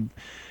like.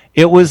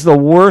 It was the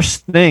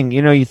worst thing.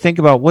 You think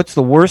about what's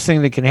the worst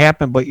thing that can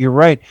happen, but you're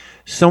right.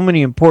 So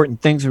many important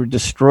things were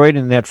destroyed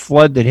in that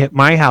flood that hit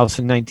my house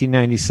in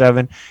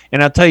 1997.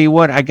 And I'll tell you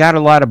what, I got a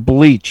lot of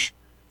bleach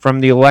from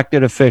the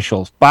elected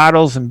officials,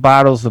 bottles and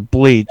bottles of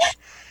bleach.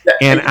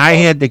 And I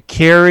had to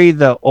carry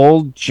the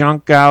old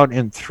junk out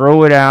and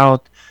throw it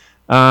out.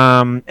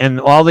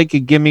 And all they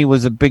could give me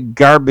was a big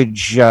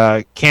garbage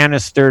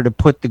canister to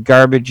put the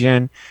garbage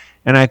in.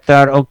 And I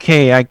thought,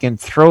 okay, I can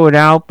throw it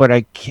out, but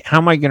how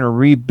am I going to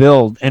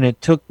rebuild? And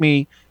it took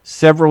me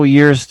several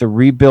years to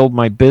rebuild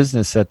my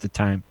business at the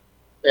time.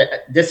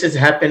 This is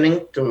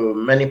happening to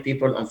many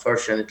people,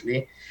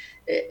 unfortunately.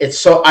 It's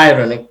so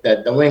ironic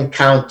that the Wayne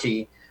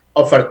County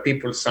offered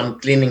people some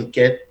cleaning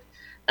kit,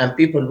 and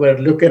people were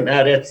looking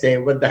at it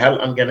saying, what the hell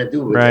I'm going to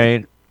do with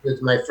it?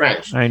 With my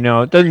French. I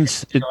know. It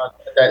doesn't...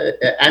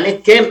 and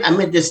it came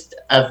amidst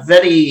a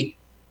very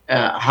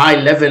high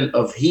level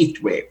of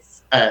heat wave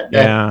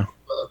that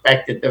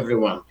affected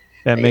everyone.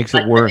 That makes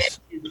it worse.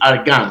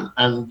 Are gone,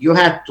 and you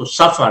have to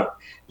suffer.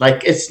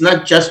 Like, it's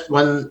not just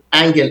one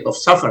angle of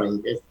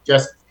suffering; it's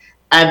just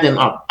adding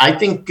up. I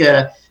think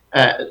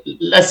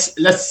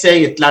let's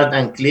say it loud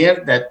and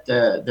clear that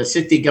the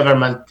city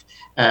government,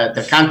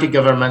 the county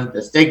government,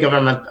 the state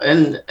government,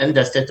 in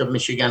the state of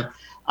Michigan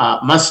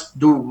must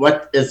do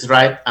what is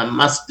right and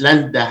must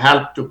lend the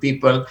help to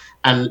people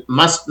and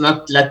must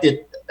not let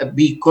it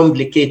be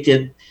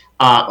complicated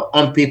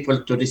on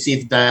people to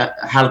receive the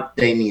help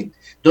they need.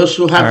 Those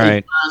who have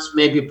insurance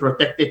may be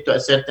protected to a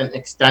certain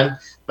extent,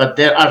 but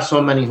there are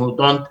so many who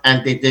don't,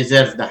 and they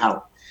deserve the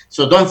help.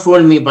 So don't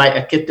fool me by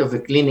a kit of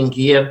cleaning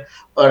here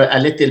or a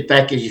little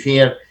package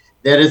here.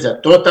 There is a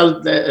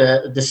total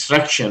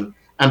destruction,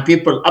 and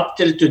people up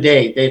till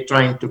today, they're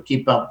trying to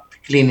keep up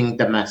cleaning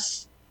the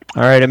mess.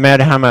 All right,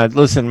 Ahmed Hamad,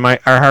 listen, our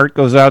heart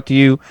goes out to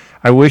you.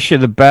 I wish you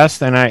the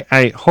best, and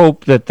I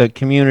hope that the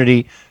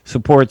community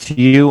supports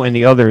you and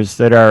the others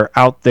that are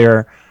out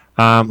there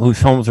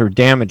whose homes are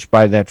damaged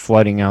by that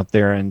flooding out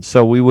there. And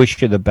so we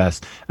wish you the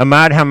best.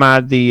 Ahmed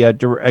Hamad, the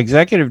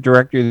Executive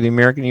Director of the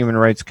American Human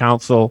Rights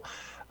Council,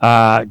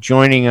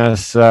 joining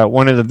us,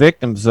 one of the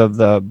victims of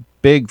the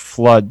big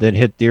flood that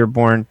hit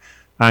Dearborn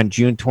on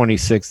June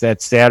 26th,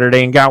 that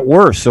Saturday, and got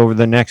worse over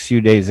the next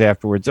few days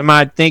afterwards.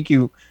 Ahmed, thank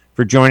you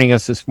for joining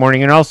us this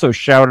morning, and also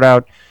shout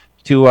out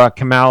to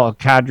Kamal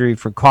Al-Qadri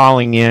for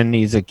calling in.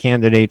 He's a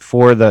candidate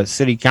for the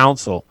city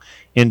council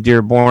in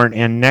Dearborn,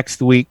 and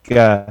next week,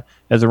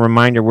 as a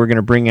reminder, we're going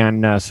to bring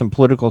on some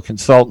political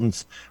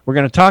consultants. We're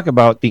going to talk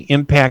about the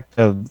impact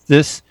of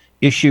this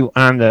issue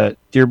on the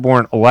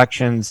Dearborn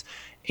elections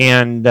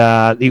and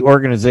the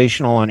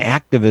organizational and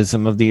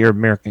activism of the Arab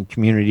American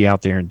community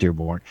out there in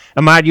Dearborn.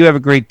 Ahmad, you have a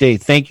great day.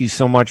 Thank you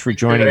so much for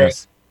joining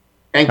us.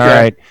 Thank you. All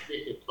right.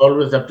 It's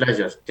always a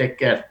pleasure. Take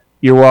care.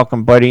 You're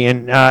welcome, buddy.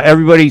 And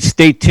everybody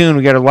stay tuned.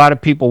 We got a lot of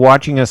people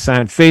watching us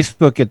on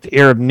Facebook at the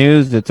Arab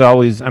News.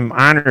 I'm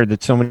honored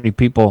that so many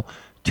people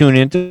tune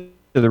into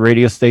the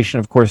radio station.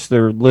 Of course,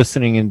 they're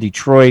listening in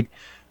Detroit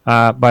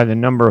by the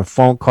number of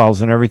phone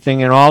calls and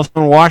everything, and also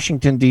in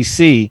Washington,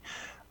 D.C.,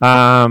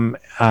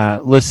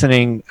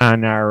 listening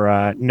on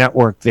our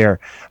network there.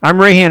 I'm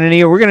Ray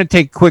Hanania. We're going to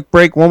take a quick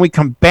break. When we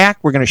come back,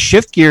 we're going to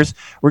shift gears.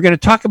 We're going to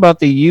talk about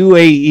the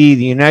UAE,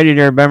 the United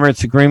Arab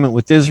Emirates agreement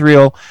with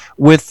Israel,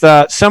 with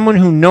someone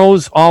who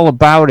knows all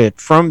about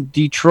it from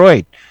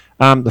Detroit,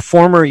 the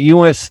former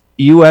U.S.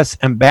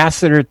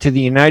 ambassador to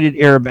the United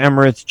Arab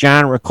Emirates,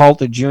 John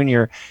Rakolta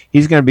Jr.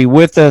 He's going to be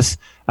with us.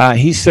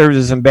 He served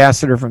as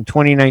ambassador from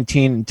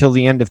 2019 until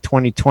the end of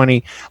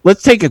 2020.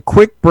 Let's take a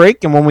quick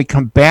break, and when we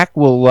come back,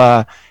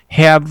 we'll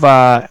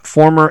have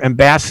former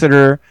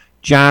ambassador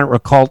John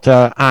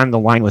Rakolta on the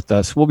line with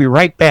us. We'll be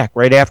right back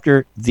right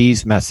after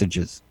these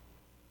messages.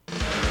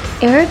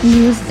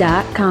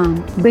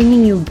 ArabNews.com,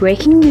 bringing you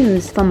breaking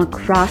news from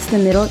across the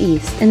Middle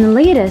East and the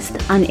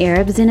latest on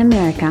Arabs in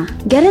America.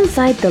 Get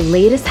inside the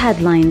latest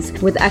headlines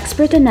with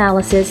expert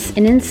analysis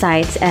and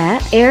insights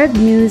at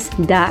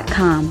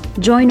ArabNews.com.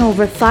 Join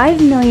over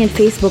 5 million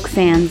Facebook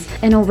fans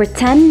and over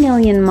 10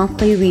 million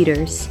monthly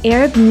readers.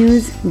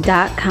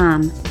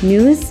 ArabNews.com,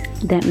 news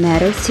that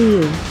matters to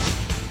you.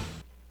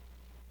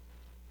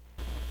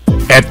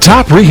 At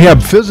Top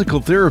Rehab Physical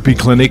Therapy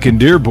Clinic in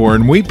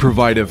Dearborn, we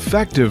provide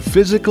effective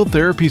physical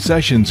therapy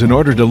sessions in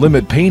order to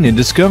limit pain and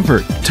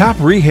discomfort. Top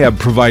Rehab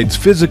provides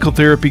physical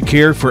therapy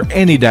care for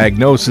any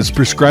diagnosis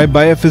prescribed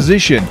by a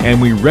physician,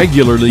 and we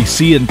regularly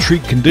see and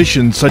treat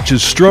conditions such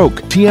as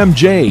stroke,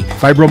 TMJ,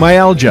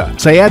 fibromyalgia,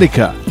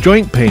 sciatica,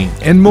 joint pain,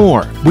 and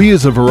more. We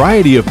use a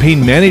variety of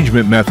pain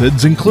management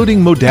methods, including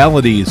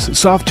modalities,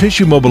 soft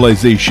tissue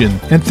mobilization,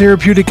 and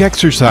therapeutic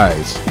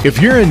exercise. If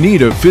you're in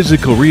need of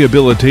physical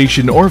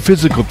rehabilitation or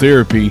physical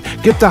therapy,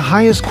 get the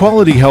highest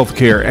quality health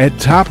care at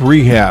Top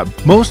Rehab.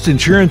 Most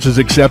insurance is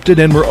accepted,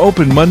 and we're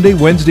open Monday,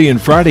 Wednesday, and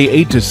Friday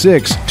 8 to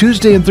 6,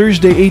 Tuesday and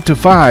Thursday 8 to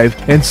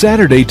 5, and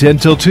Saturday 10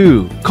 till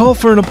 2. Call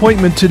for an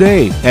appointment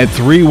today at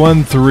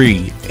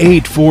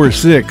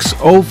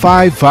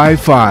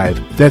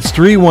 313-846-0555. That's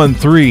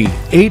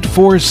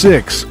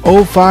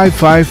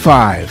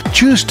 313-846-0555.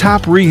 Choose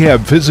Top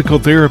Rehab Physical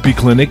Therapy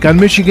Clinic on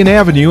Michigan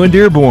Avenue in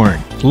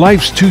Dearborn.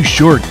 Life's too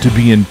short to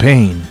be in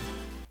pain.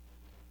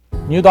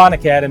 New Dawn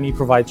Academy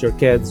provides your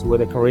kids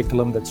with a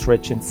curriculum that's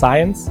rich in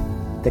science,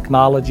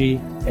 technology,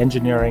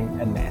 engineering,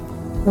 and math.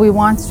 We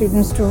want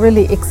students to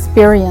really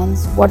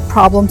experience what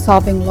problem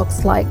solving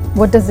looks like.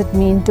 What does it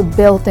mean to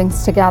build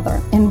things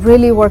together? And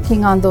really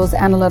working on those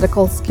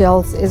analytical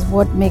skills is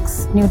what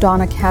makes New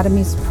Dawn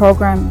Academy's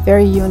program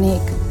very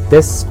unique.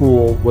 This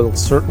school will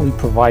certainly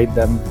provide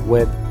them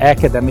with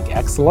academic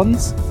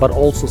excellence, but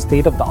also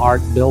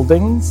state-of-the-art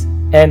buildings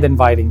and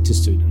inviting to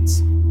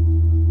students.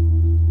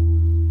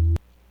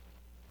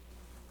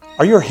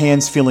 Are your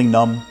hands feeling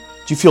numb?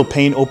 Do you feel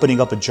pain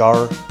opening up a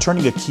jar,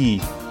 turning a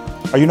key?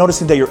 Are you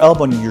noticing that your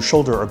elbow and your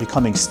shoulder are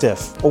becoming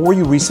stiff? Or were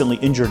you recently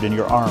injured in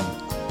your arm?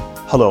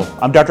 Hello,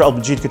 I'm Dr.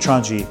 Albajid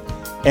Katranji,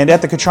 and at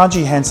the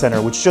Katranji Hand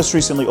Center, which just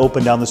recently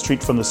opened down the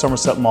street from the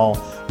Somerset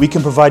Mall, we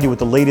can provide you with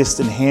the latest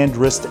in hand,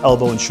 wrist,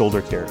 elbow, and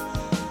shoulder care.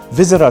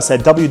 Visit us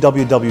at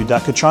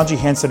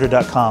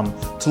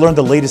www.katranjihandcenter.com to learn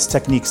the latest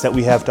techniques that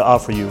we have to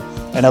offer you,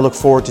 and I look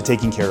forward to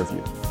taking care of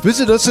you.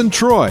 Visit us in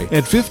Troy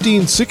at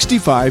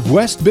 1565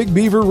 West Big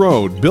Beaver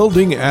Road,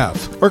 Building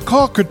F, or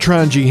call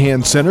Katranji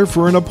Hand Center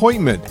for an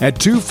appointment at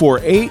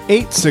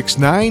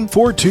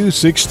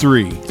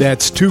 248-869-4263.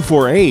 That's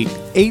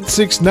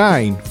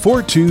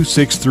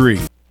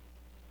 248-869-4263.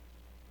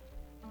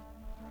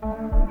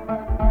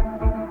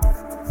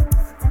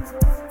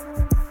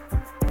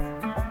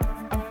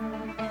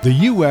 The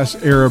U.S.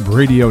 Arab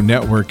Radio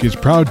Network is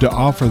proud to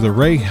offer the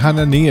Ray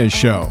Hanania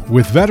Show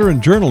with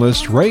veteran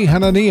journalist Ray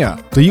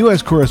Hanania, the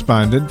U.S.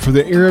 correspondent for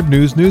the Arab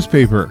News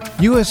newspaper.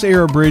 U.S.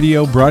 Arab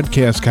Radio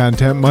broadcasts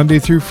content Monday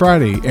through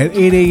Friday at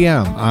 8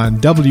 a.m. on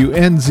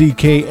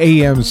WNZK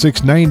AM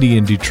 690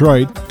 in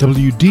Detroit,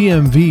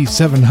 WDMV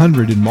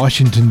 700 in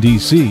Washington,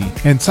 D.C.,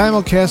 and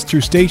simulcast through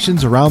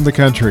stations around the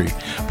country.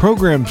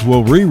 Programs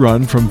will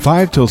rerun from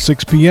 5 till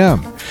 6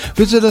 p.m.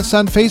 Visit us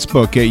on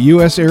Facebook at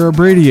U.S. Arab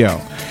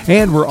Radio,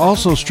 and we're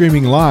also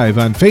streaming live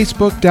on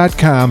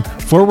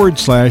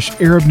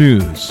facebook.com/Arab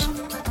News.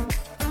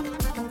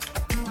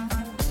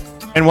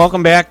 And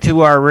welcome back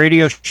to our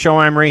radio show.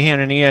 I'm Ray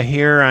Hanania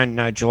here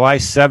on July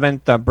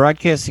 7th,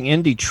 broadcasting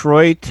in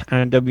Detroit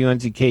on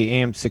WNZK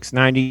AM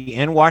 690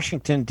 and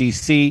Washington,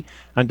 D.C.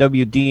 on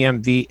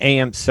WDMV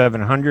AM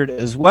 700,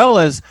 as well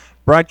as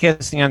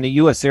broadcasting on the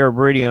U.S. Arab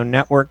Radio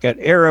Network at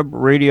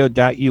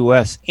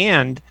arabradio.us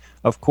and,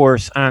 of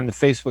course, on the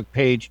Facebook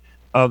page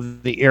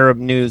of the Arab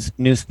News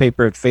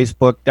newspaper at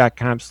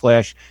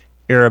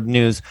facebook.com/Arab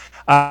News.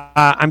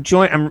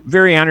 I'm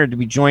very honored to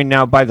be joined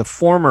now by the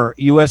former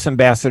U.S.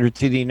 ambassador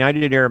to the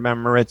United Arab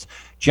Emirates,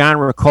 John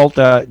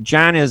Ricolta.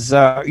 John is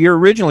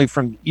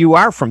you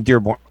are from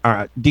Dearborn,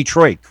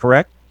 Detroit,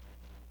 correct?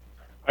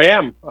 I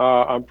am.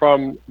 I'm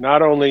from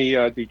not only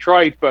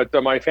Detroit, but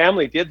my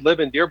family did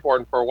live in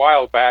Dearborn for a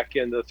while back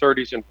in the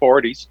 30s and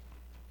 40s.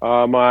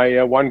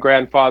 My one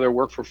grandfather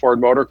worked for Ford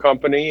Motor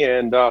Company,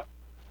 and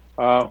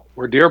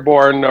were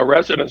Dearborn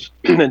residents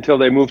until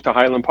they moved to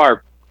Highland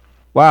Park.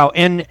 Wow.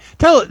 And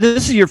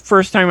this is your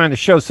first time on the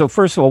show. So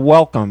first of all,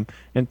 welcome.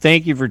 And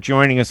thank you for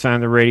joining us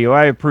on the radio.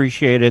 I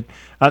appreciate it.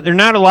 There are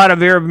not a lot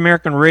of Arab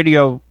American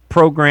radio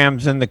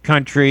programs in the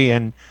country.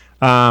 And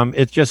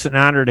it's just an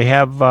honor to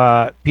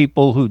have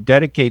people who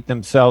dedicate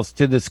themselves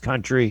to this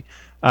country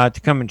to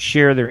come and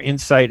share their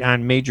insight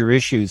on major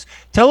issues.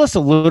 Give us a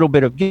little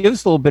bit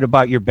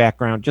about your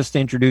background, just to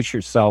introduce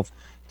yourself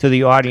to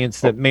the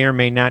audience that may or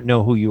may not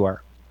know who you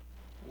are.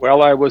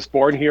 Well, I was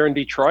born here in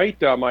Detroit.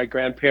 My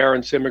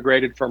grandparents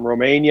immigrated from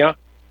Romania.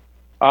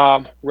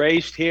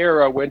 Raised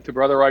here, went to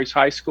Brother Rice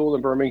High School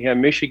in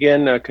Birmingham,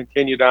 Michigan,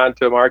 continued on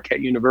to Marquette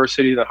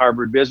University, the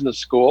Harvard Business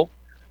School.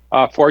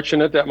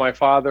 Fortunate that my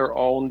father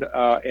owned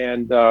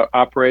and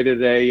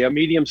operated a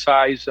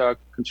medium-sized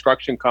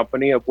construction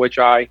company, of which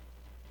I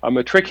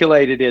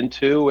matriculated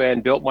into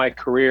and built my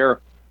career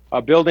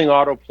building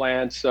auto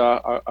plants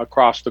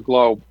across the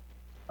globe.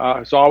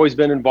 Has always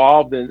been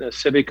involved in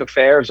civic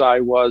affairs.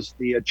 I was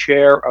the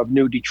chair of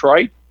New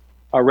Detroit,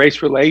 a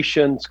race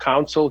relations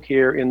council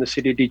here in the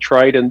city of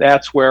Detroit, and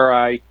that's where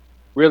I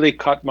really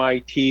cut my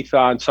teeth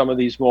on some of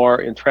these more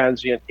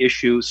intransient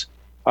issues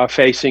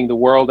facing the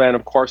world and,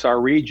 of course, our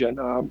region.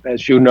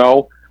 As you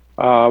know,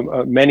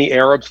 many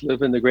Arabs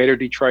live in the greater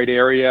Detroit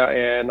area,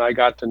 and I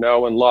got to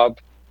know and love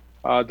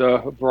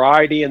the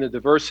variety and the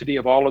diversity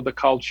of all of the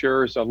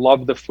cultures. I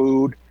love the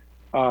food.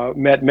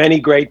 Met many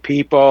great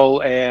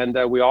people, and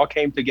we all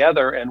came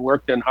together and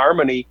worked in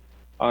harmony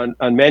on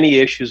many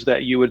issues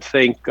that you would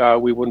think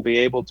we wouldn't be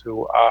able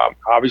to.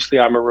 Obviously,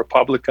 I'm a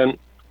Republican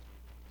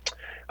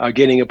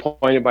getting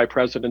appointed by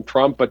President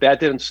Trump, but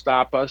that didn't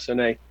stop us in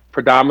a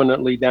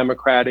predominantly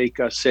Democratic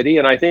city.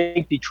 And I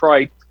think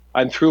Detroit,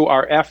 and through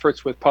our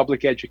efforts with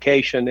public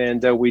education,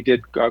 and we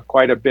did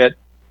quite a bit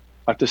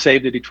to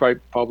save the Detroit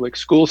public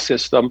school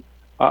system,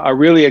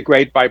 really a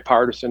great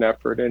bipartisan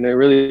effort, and it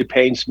really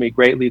pains me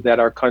greatly that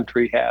our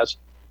country has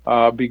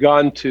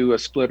begun to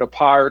split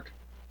apart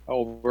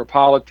over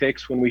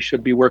politics when we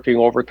should be working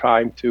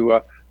overtime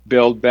to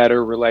build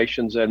better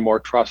relations and more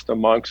trust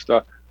amongst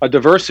a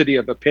diversity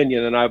of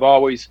opinion. And I've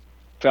always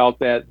felt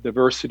that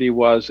diversity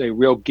was a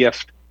real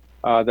gift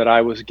that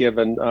I was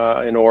given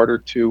in order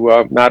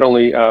to not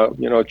only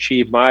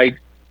achieve my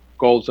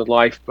goals in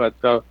life, but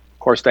of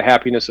course the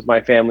happiness of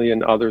my family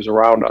and others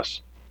around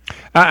us.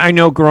 I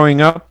know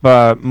growing up,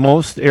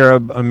 most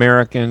Arab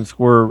Americans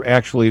were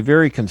actually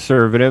very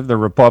conservative. They're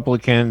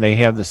Republican. They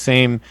have the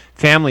same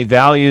family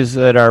values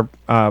that are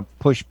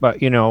pushed by,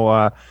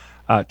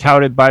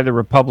 touted by the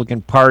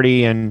Republican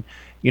Party. And,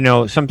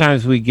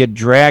 sometimes we get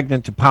dragged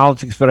into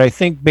politics, but I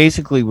think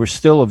basically we're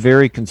still a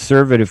very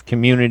conservative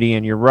community.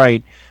 And you're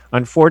right.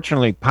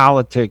 Unfortunately,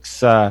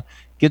 politics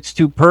gets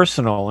too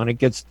personal and it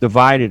gets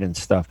divided and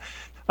stuff.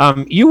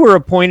 You were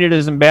appointed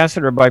as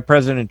ambassador by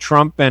President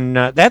Trump, and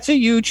that's a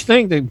huge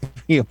thing to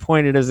be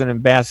appointed as an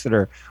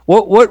ambassador.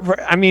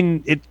 I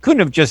mean, it couldn't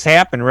have just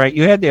happened, right?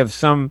 You had to have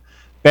some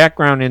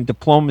background in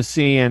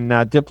diplomacy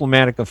and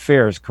diplomatic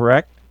affairs,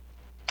 correct?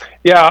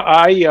 Yeah,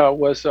 I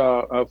was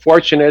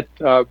fortunate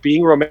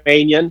being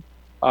Romanian,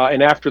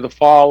 and after the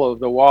fall of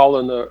the wall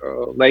in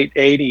the late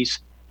 80s,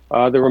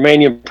 the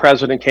Romanian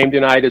president came to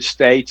the United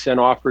States and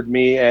offered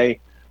me a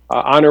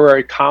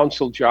honorary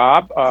consul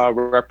job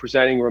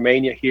representing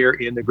Romania here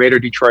in the greater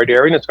Detroit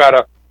area. And it's got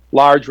a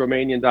large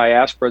Romanian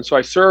diaspora. And so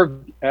I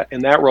served in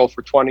that role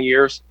for 20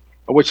 years,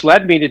 which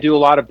led me to do a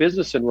lot of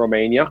business in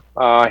Romania.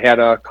 I had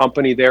a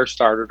company there,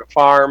 started a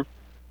farm,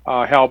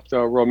 helped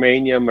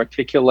Romania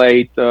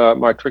matriculate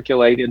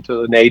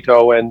into the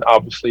NATO and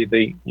obviously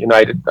the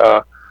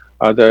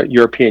the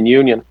European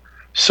Union.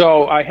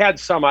 So I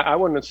had I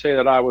wouldn't say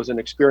that I was an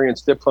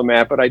experienced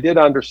diplomat, but I did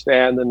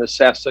understand the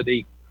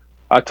necessity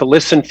to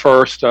listen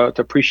first, to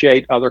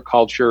appreciate other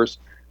cultures,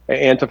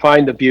 and to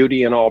find the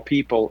beauty in all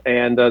people.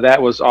 And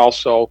that was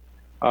also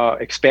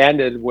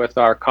expanded with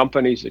our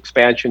company's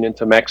expansion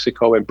into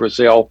Mexico and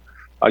Brazil,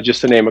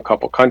 just to name a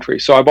couple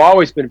countries. So I've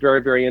always been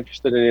very, very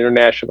interested in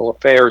international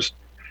affairs.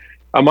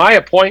 My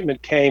appointment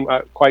came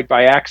quite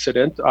by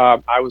accident.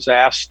 I was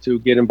asked to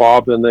get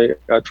involved in the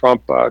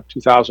Trump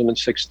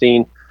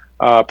 2016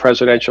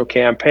 presidential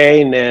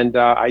campaign, and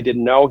I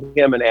didn't know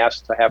him and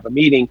asked to have a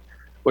meeting,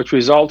 which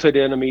resulted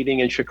in a meeting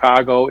in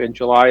Chicago in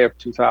July of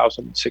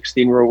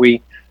 2016, where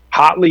we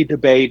hotly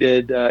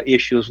debated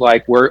issues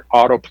like where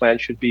auto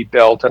plants should be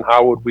built and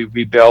how would we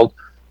rebuild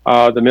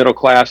the middle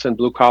class and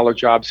blue collar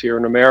jobs here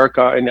in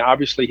America. And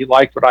obviously, he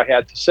liked what I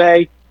had to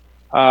say.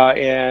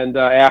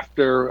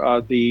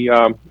 After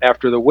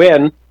the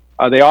win,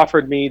 they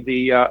offered me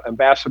the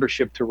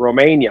ambassadorship to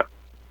Romania.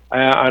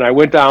 And I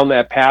went down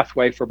that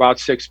pathway for about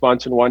 6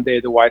 months. And one day,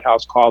 the White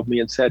House called me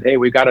and said, "Hey,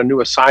 we've got a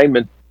new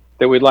assignment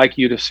that we'd like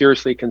you to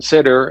seriously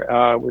consider.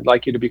 We'd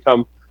like you to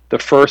become the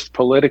first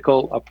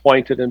political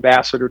appointed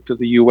ambassador to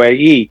the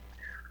UAE."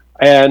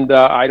 And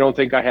I don't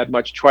think I had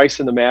much choice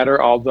in the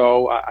matter,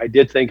 although I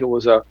did think it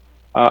was a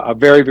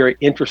very, very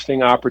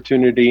interesting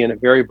opportunity in a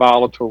very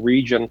volatile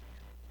region.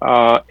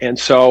 And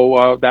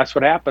so that's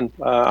what happened.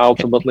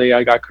 Ultimately,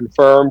 I got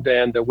confirmed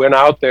and went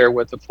out there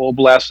with the full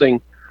blessing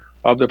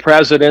of the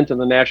president and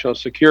the national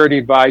security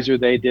advisor.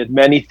 They did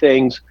many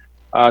things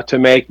to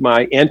make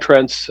my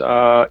entrance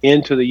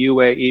into the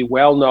UAE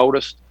well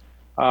noticed.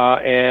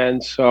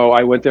 And so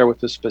I went there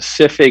with a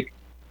specific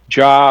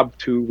job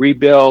to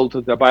rebuild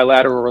the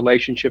bilateral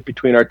relationship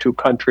between our two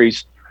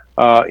countries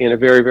in a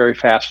very, very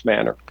fast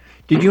manner.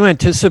 Did you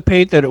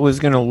anticipate that it was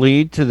going to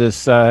lead to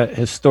this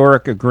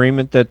historic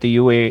agreement that the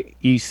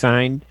UAE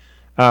signed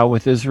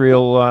with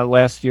Israel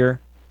last year?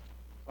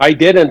 I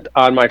didn't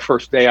on my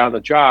first day on the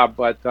job,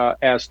 but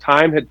as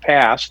time had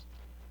passed,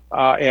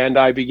 and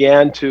I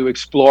began to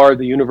explore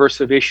the universe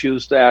of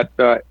issues that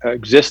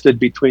existed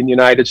between the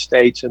United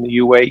States and the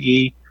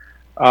UAE.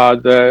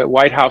 The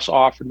White House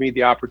offered me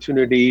the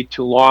opportunity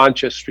to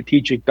launch a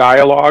strategic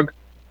dialogue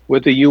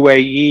with the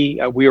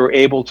UAE. We were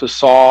able to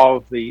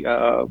solve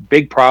the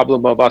big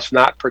problem of us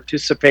not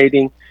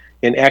participating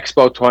in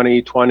Expo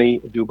 2020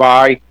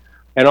 Dubai.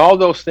 And all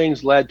those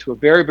things led to a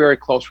very, very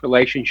close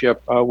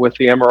relationship with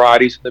the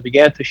Emiratis. They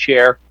began to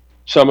share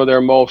some of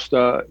their most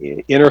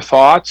inner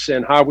thoughts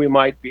and how we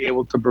might be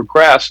able to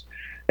progress.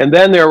 And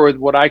then there were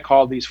what I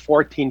call these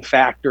 14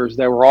 factors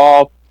that were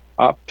all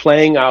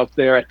playing out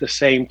there at the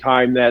same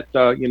time that,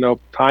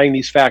 tying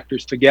these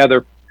factors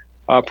together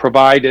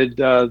provided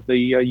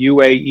the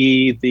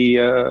UAE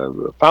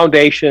the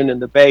foundation and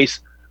the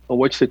base on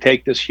which to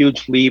take this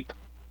huge leap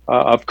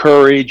of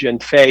courage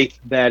and faith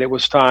that it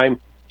was time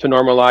to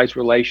normalize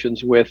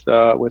relations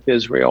with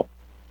Israel.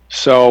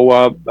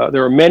 So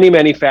there were many,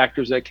 many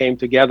factors that came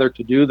together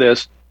to do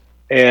this.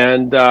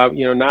 And,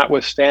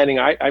 notwithstanding,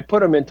 I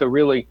put them into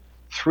really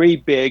three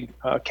big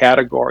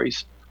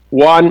categories.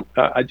 One,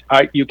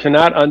 you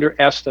cannot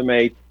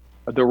underestimate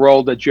the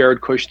role that Jared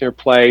Kushner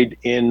played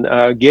in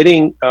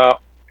getting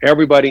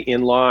everybody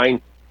in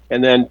line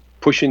and then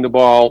pushing the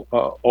ball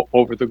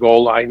over the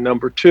goal line.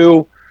 Number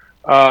two,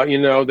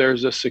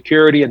 there's a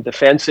security and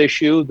defense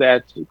issue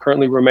that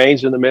currently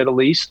remains in the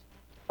Middle East.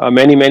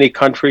 Many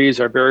countries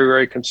are very,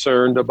 very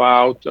concerned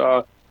about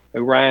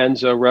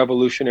Iran's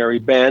revolutionary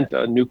bent,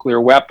 nuclear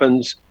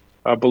weapons,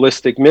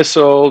 ballistic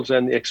missiles,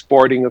 and the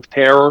exporting of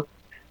terror.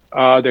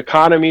 The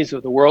economies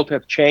of the world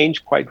have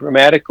changed quite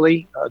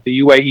dramatically. The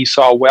UAE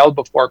saw well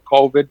before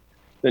COVID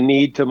the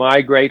need to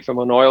migrate from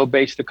an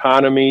oil-based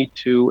economy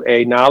to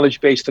a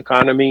knowledge-based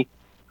economy.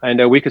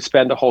 And we could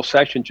spend a whole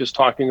session just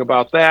talking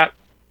about that.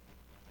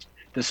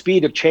 The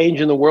speed of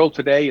change in the world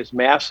today is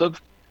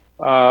massive.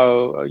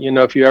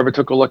 If you ever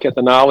took a look at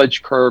the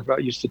knowledge curve,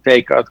 it used to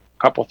take a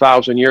couple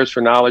thousand years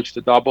for knowledge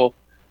to double.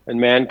 In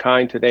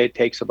mankind today, it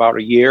takes about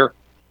a year.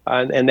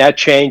 And that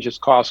change has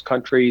caused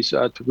countries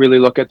to really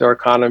look at their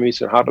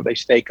economies and how do they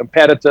stay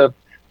competitive,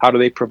 how do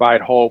they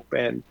provide hope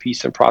and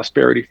peace and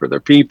prosperity for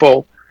their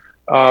people.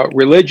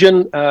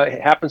 Religion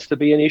happens to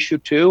be an issue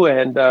too,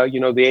 and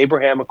the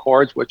Abraham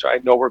Accords, which I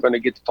know we're going to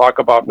get to talk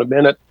about in a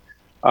minute.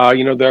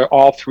 They're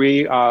all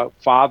three.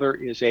 Father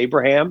is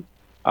Abraham.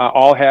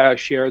 All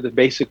share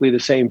basically the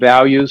same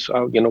values.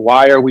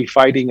 Why are we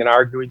fighting and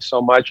arguing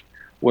so much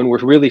when we're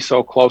really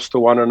so close to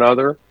one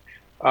another?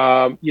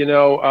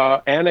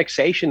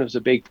 Annexation is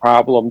a big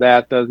problem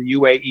that the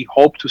UAE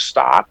hoped to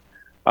stop,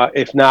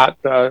 if not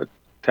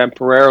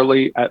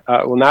temporarily,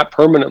 not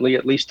permanently,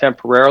 at least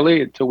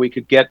temporarily, until we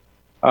could get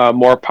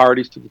more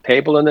parties to the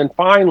table. And then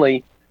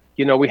finally,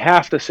 we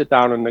have to sit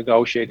down and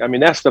negotiate. I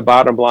mean, that's the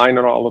bottom line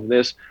in all of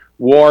this.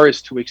 War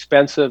is too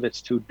expensive.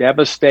 It's too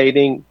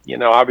devastating.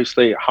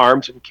 Obviously it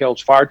harms and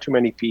kills far too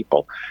many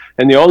people.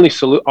 And the only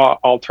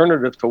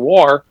alternative to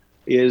war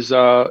is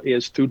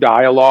through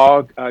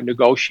dialogue,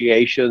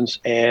 negotiations,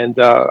 and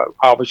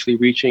obviously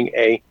reaching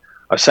a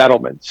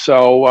settlement.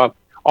 So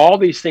all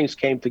these things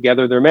came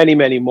together. There are many,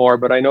 many more,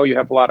 but I know you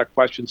have a lot of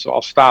questions, so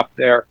I'll stop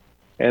there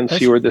and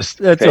see where this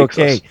takes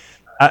okay.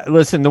 us.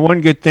 Listen, the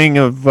one good thing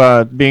of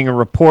being a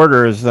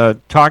reporter is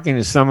talking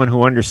to someone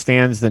who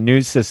understands the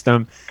news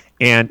system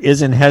and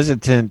isn't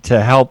hesitant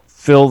to help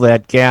fill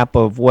that gap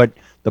of what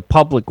the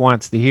public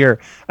wants to hear.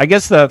 I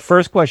guess the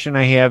first question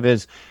I have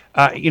is,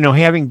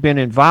 having been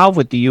involved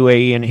with the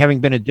UAE and having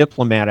been a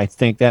diplomat, I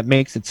think that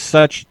makes it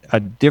such a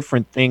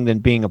different thing than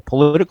being a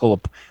political.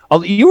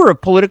 You were a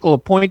political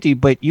appointee,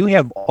 but you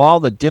have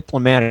all the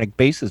diplomatic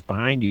bases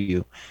behind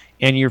you,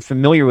 and you're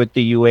familiar with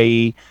the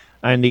UAE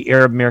and the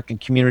Arab American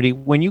community.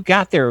 When you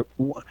got there,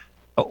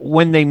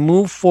 when they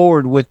moved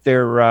forward with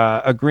their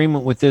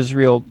agreement with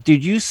Israel,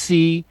 did you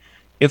see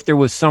if there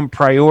was some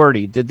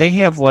priority? Did they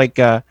have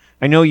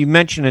I know you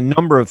mentioned a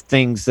number of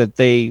things that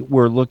they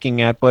were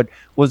looking at, but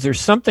was there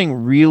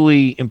something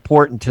really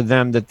important to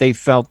them that they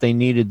felt they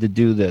needed to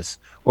do this?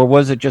 Or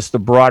was it just the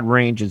broad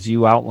range as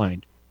you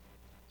outlined?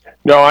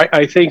 No,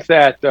 I think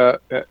that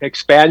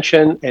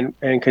expansion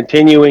and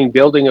continuing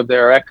building of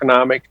their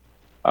economic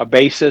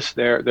basis,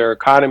 their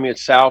economy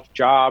itself,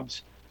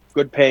 jobs,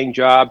 good paying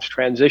jobs,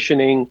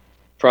 transitioning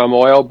from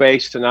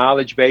oil-based to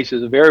knowledge-based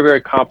is a very,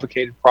 very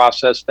complicated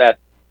process that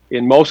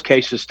in most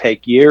cases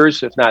take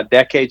years, if not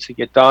decades, to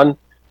get done.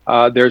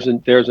 There's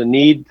a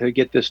need to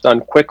get this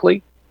done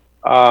quickly.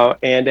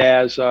 And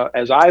as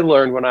I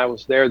learned when I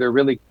was there are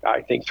really,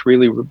 I think,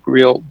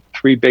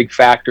 three big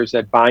factors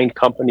that bind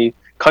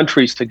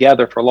countries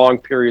together for long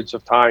periods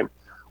of time.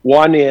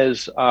 One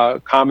is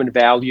common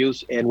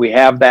values, and we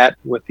have that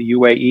with the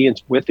UAE and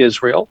with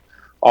Israel,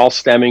 all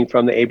stemming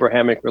from the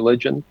Abrahamic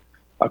religion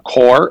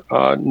core.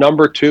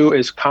 Number two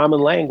is common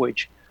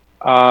language.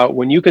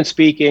 When you can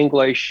speak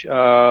English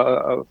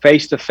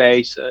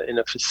face-to-face in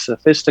a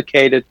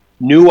sophisticated,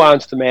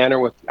 nuanced manner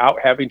without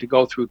having to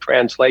go through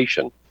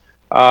translation,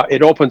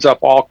 it opens up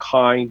all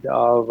kind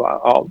of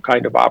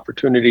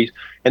opportunities.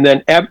 And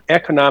then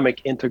economic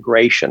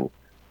integration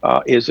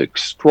is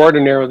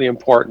extraordinarily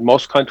important.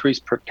 Most countries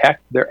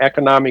protect their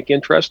economic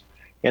interest,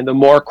 and the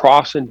more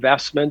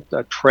cross-investment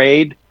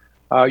trade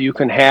you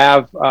can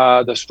have,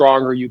 the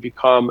stronger you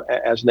become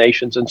as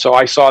nations. And so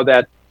I saw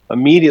that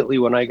immediately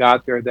when I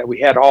got there, that we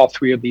had all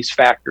three of these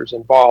factors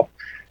involved.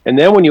 And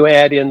then when you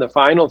add in the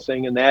final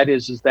thing, and that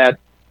is that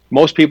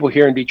most people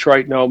here in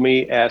Detroit know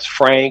me as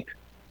frank,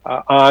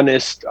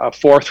 honest,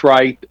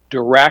 forthright,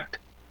 direct.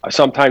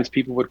 Sometimes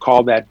people would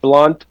call that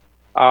blunt.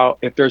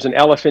 If there's an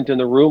elephant in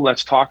the room,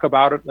 let's talk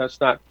about it. Let's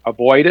not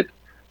avoid it.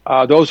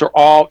 Those are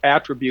all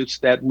attributes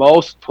that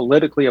most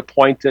politically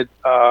appointed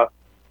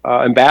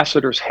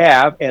ambassadors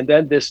have. And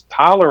then this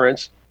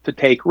tolerance to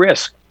take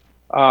risk.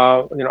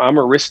 I'm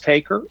a risk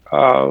taker.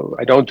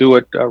 I don't do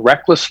it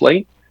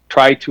recklessly.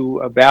 Try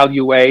to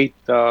evaluate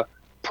the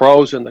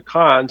pros and the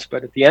cons.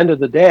 But at the end of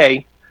the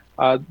day,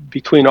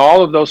 between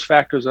all of those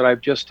factors that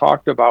I've just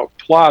talked about,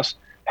 plus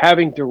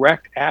having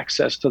direct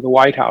access to the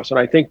White House, and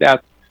I think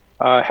that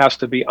has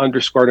to be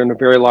underscored in a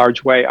very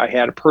large way. I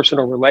had a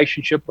personal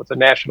relationship with the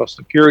National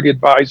Security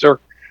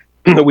Advisor.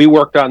 We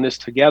worked on this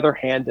together,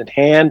 hand in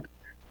hand.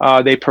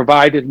 They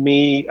provided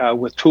me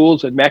with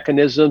tools and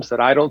mechanisms that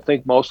I don't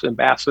think most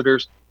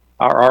ambassadors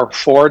are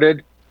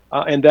afforded.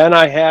 And then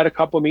I had a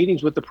couple of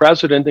meetings with the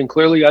president and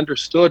clearly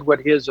understood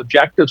what his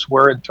objectives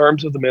were in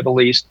terms of the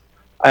Middle East.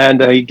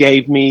 And he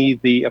gave me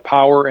the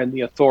power and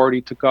the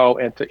authority to go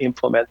and to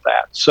implement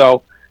that.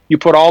 So you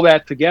put all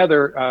that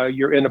together,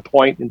 you're in a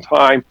point in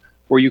time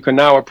where you can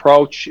now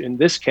approach, in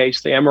this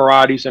case, the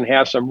Emiratis and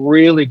have some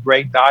really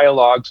great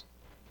dialogues,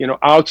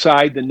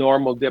 outside the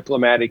normal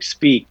diplomatic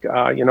speak.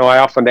 I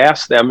often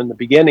ask them in the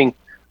beginning,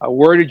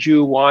 where did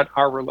you want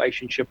our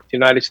relationship with the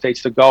United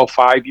States to go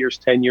 5 years,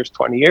 10 years,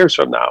 20 years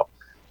from now?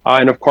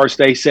 And of course,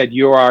 they said,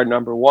 you are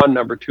number one,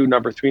 number two,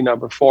 number three,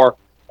 number four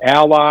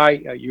ally.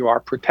 You are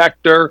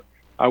protector.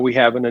 We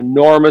have an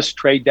enormous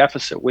trade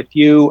deficit with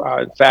you.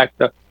 In fact,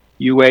 the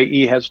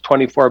UAE has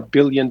 $24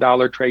 billion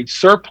trade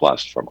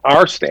surplus from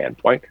our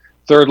standpoint,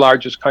 third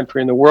largest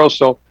country in the world.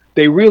 So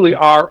they really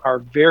are our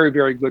very,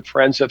 very good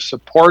friends, have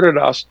supported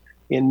us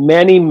in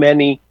many,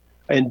 many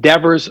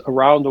endeavors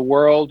around the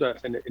world,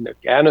 in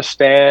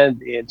Afghanistan,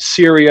 in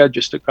Syria,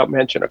 just to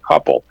mention a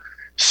couple.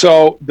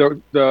 So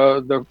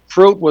the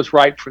fruit was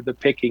ripe for the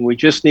picking. We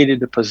just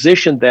needed to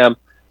position them.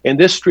 And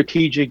this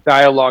strategic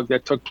dialogue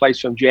that took place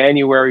from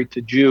January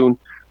to June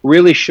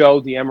really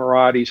showed the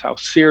Emiratis how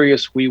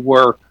serious we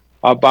were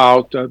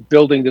about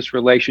building this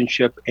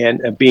relationship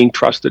and being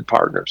trusted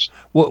partners.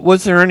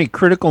 Was there any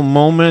critical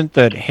moment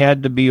that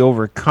had to be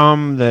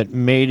overcome that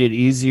made it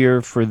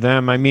easier for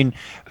them? I mean,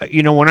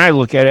 when I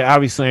look at it,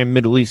 obviously I'm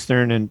Middle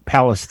Eastern and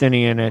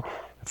Palestinian.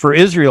 For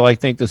Israel, I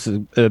think this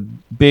is a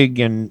big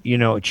and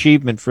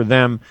achievement for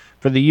them.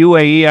 For the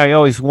UAE, I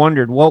always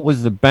wondered what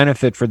was the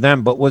benefit for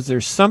them. But was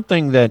there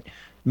something that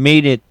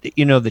made it,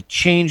 that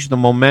changed the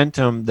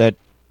momentum, that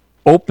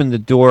opened the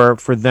door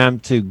for them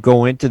to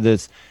go into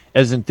this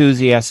as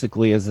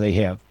enthusiastically as they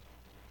have?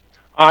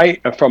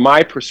 From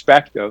my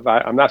perspective,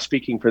 I'm not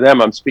speaking for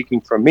them, I'm speaking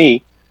for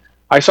me.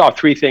 I saw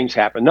three things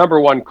happen. Number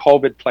one,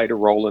 COVID played a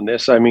role in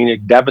this. I mean,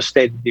 it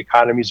devastated the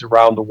economies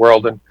around the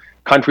world, and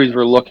countries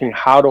were looking,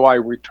 how do I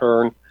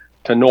return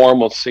to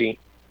normalcy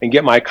and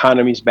get my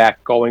economies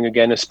back going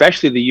again,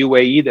 especially the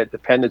UAE that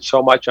depended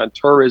so much on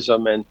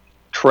tourism and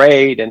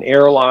trade and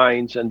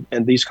airlines and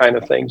these kind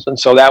of things. And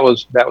so that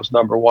was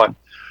number one.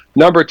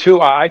 Number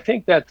two, I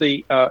think that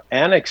the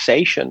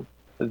annexation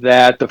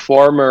that the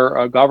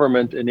former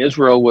government in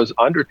Israel was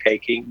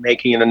undertaking,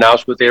 making an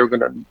announcement they were going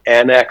to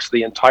annex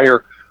the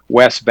entire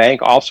West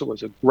Bank, also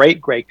was a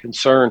great, great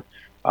concern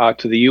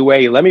to the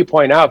UAE. Let me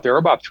point out, there are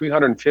about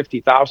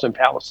 350,000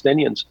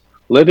 Palestinians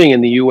living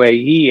in the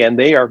UAE, and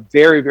they are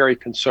very, very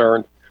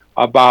concerned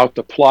about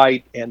the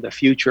plight and the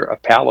future of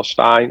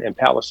Palestine and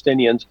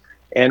Palestinians,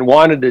 and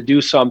wanted to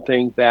do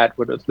something that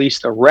would at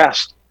least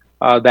arrest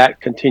that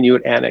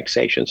continued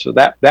annexation. So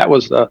that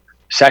was the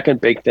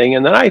second big thing.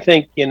 And then I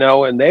think,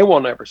 and they will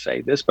never say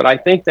this, but I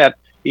think that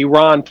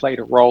Iran played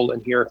a role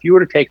in here. If you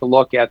were to take a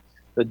look at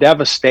the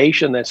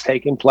devastation that's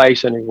taken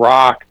place in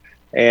Iraq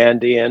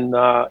and in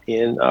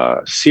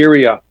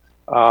Syria,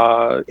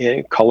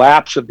 in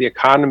collapse of the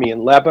economy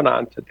in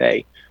Lebanon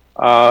today,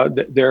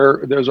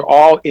 there's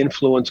all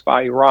influenced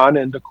by Iran.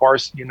 And of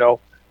course, the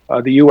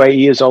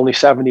UAE is only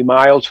 70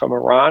 miles from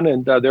Iran,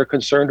 and they're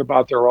concerned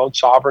about their own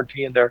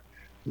sovereignty and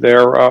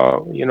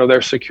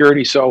their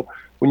security. So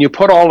when you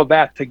put all of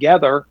that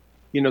together,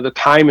 the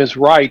time is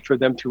right for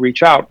them to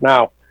reach out.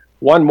 Now,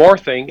 one more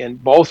thing,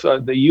 and both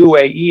the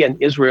UAE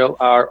and Israel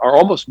are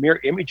almost mirror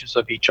images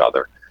of each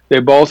other. They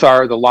both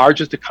are the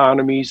largest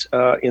economies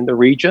in the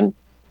region.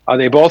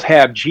 They both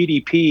have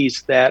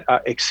GDPs that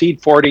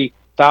exceed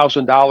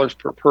 $40,000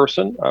 per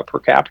person per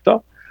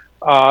capita.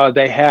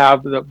 They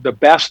have the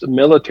best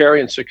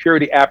military and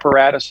security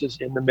apparatuses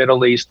in the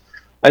Middle East.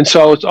 And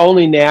so it's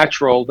only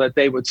natural that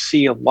they would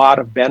see a lot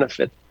of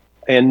benefit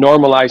in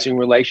normalizing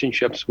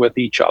relationships with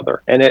each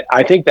other. And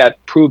I think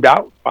that proved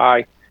out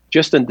by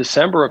just in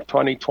December of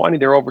 2020,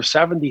 there are over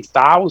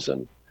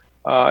 70,000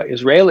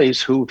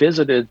 Israelis who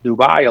visited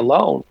Dubai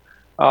alone.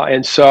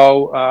 And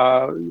so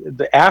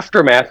the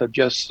aftermath of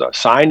just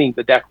signing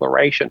the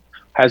declaration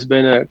has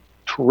been a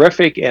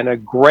terrific and a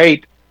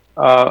great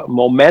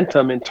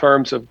momentum in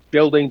terms of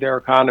building their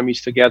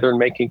economies together and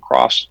making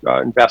cross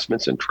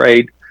investments in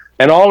trade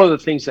and all of the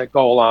things that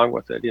go along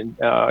with it in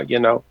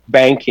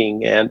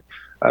banking and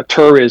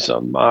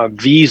tourism,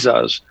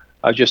 visas,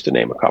 just to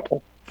name a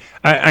couple.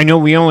 I know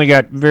we only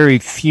got very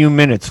few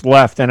minutes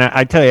left, and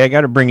I tell you, I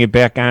got to bring it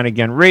back on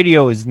again.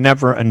 Radio is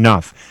never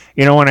enough.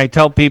 When I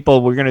tell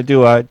people we're going to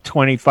do a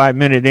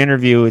 25-minute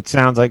interview, it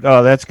sounds like,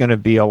 oh, that's going to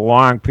be a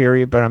long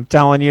period, but I'm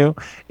telling you,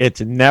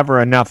 it's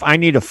never enough. I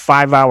need a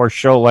 5-hour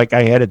show like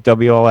I had at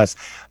WLS.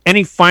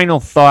 Any final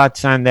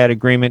thoughts on that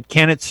agreement?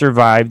 Can it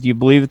survive? Do you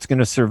believe it's going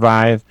to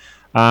survive?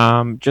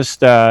 And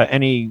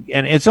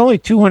it's only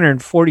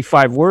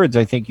 245 words,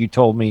 I think you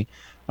told me.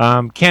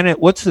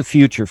 What's the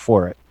future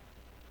for it?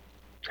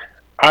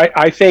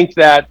 I think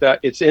that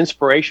it's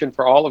inspiration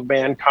for all of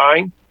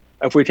mankind.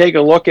 If we take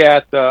a look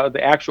at the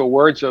actual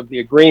words of the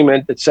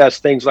agreement, it says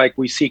things like,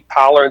 we seek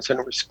tolerance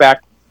and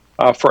respect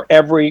for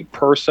every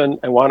person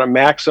and want to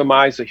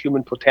maximize the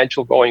human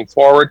potential going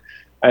forward.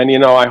 And,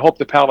 I hope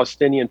the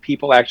Palestinian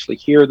people actually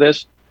hear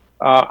this.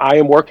 I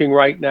am working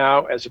right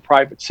now as a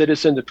private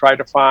citizen to try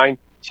to find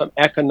some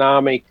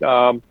economic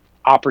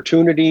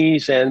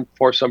opportunities and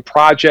for some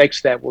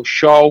projects that will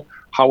show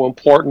how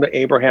important the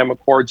Abraham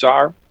Accords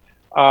are.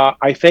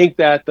 I think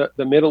that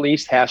the Middle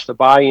East has to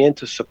buy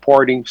into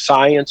supporting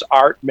science,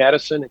 art,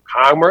 medicine, and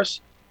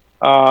commerce,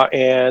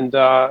 and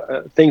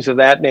things of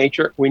that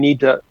nature. We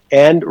need to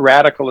end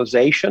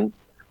radicalization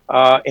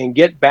and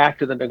get back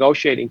to the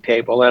negotiating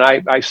table.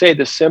 And I say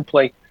this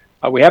simply,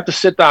 we have to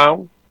sit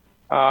down.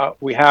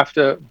 We have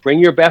to bring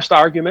your best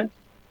argument,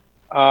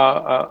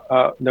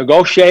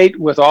 negotiate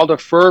with all the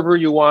fervor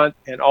you want,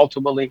 and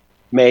ultimately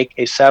make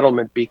a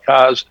settlement,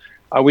 because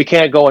We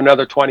can't go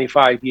another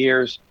 25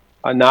 years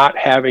not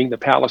having the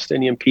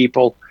Palestinian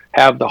people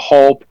have the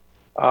hope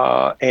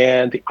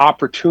and the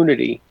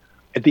opportunity,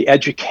 the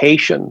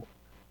education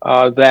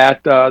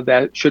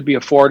that should be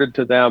afforded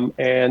to them.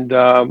 And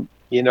that'll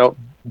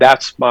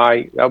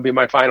be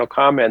my final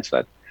comments.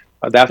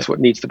 That's what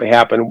needs to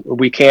happen.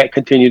 We can't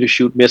continue to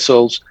shoot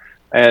missiles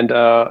and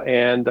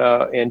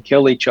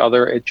kill each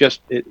other.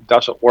 It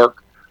doesn't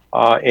work,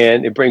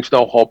 and it brings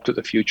no hope to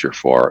the future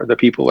for the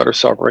people that are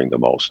suffering the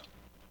most.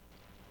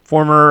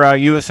 Former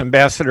U.S.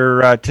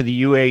 Ambassador to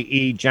the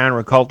UAE, John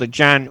Ricolta.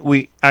 John,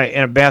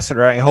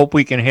 Ambassador, I hope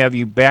we can have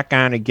you back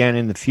on again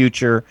in the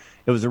future.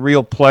 It was a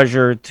real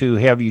pleasure to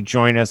have you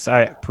join us.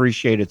 I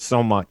appreciate it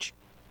so much.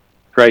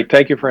 Great.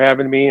 Thank you for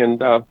having me, and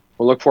we'll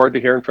look forward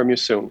to hearing from you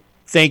soon.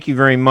 Thank you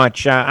very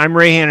much. I'm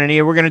Ray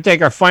Hanania. We're going to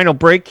take our final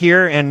break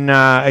here. And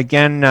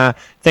again,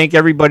 thank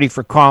everybody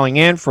for calling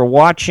in, for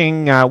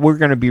watching. We're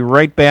going to be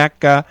right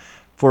back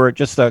for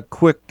just a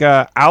quick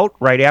out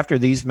right after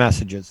these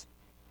messages.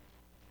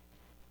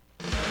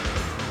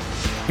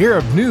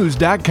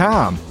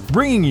 ArabNews.com,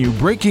 bringing you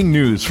breaking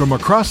news from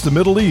across the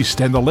Middle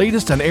East and the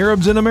latest on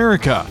Arabs in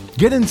America.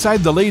 Get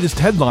inside the latest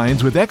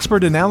headlines with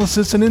expert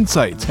analysis and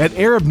insights at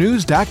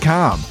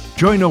ArabNews.com.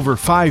 Join over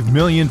 5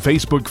 million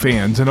Facebook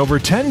fans and over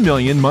 10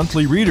 million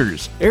monthly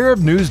readers.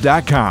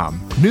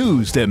 ArabNews.com,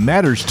 news that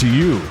matters to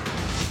you.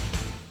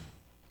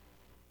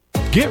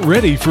 Get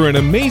ready for an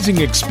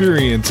amazing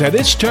experience at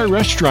Ishtar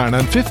Restaurant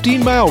on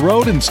 15 Mile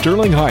Road in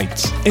Sterling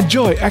Heights.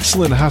 Enjoy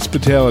excellent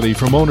hospitality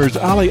from owners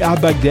Ali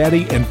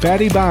Al-Baghdadi and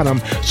Fatty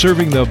Bonham,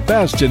 serving the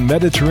best in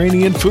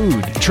Mediterranean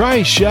food.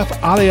 Try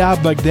Chef Ali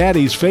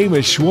Al-Baghdadi's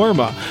famous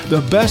shawarma,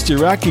 the best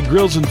Iraqi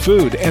grills and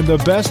food, and the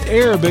best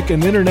Arabic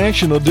and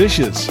international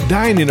dishes.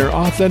 Dine in our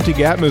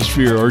authentic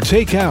atmosphere or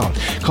take out.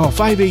 Call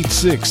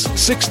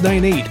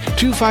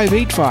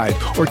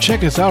 586-698-2585 or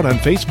check us out on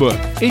Facebook.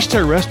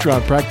 Ishtar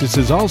Restaurant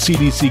practices all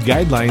CDC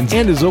guidelines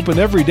and is open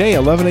every day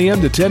 11 a.m.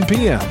 to 10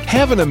 p.m.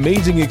 Have an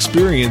amazing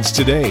experience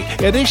today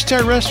at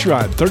Ishtar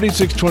Restaurant,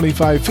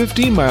 3625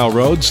 15 Mile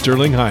Road,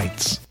 Sterling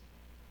Heights.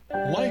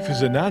 Life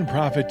is a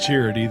nonprofit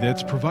charity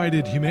that's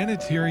provided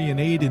humanitarian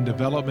aid and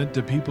development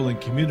to people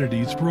and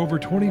communities for over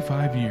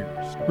 25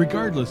 years,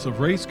 regardless of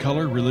race,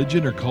 color,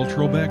 religion, or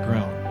cultural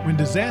background. When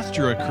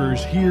disaster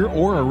occurs here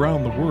or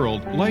around the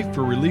world, Life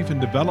for Relief and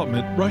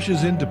Development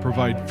rushes in to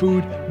provide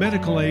food,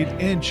 medical aid,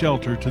 and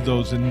shelter to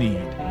those in need.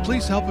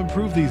 Please help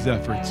improve these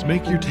efforts.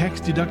 Make your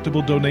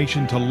tax-deductible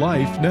donation to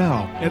Life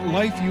now at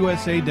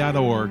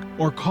lifeusa.org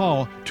or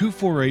call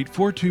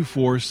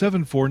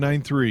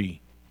 248-424-7493.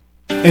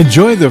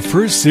 Enjoy the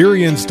first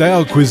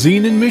Syrian-style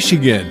cuisine in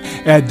Michigan.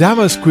 At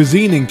Damas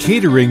Cuisine and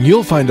Catering,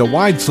 you'll find a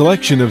wide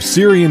selection of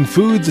Syrian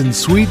foods and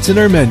sweets in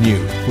our menu,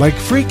 like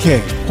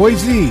frikeh,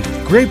 hoisin,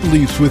 grape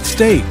leaves with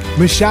steak,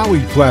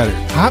 mishawi platter,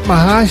 hot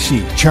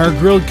mahashi,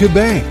 char-grilled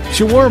kebab,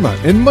 shawarma,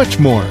 and much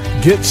more.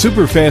 Get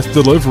super fast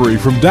delivery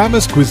from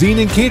Damas Cuisine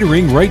and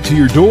Catering right to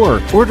your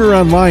door. Order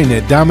online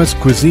at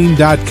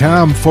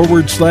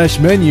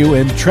damascuisine.com/menu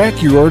and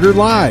track your order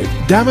live.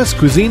 Damas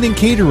Cuisine and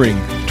Catering,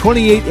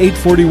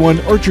 28841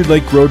 Orchard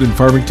Lake Road in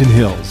Farmington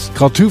Hills.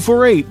 Call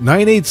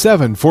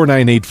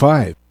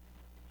 248-987-4985.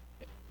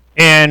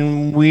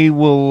 And we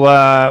will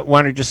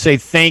want to just say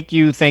thank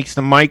you. Thanks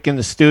to Mike in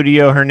the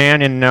studio,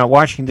 Hernan in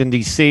Washington,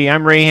 D.C.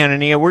 I'm Ray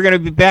Hanania. We're going to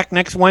be back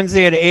next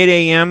Wednesday at 8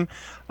 a.m.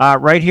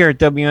 Right here at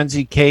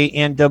WNZK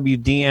and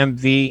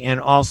WDMV, and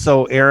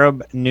also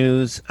Arab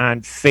News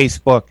on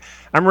Facebook.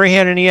 I'm Ray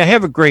Hanania.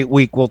 Have a great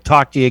week. We'll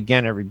talk to you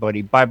again,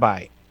 everybody.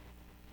 Bye-bye.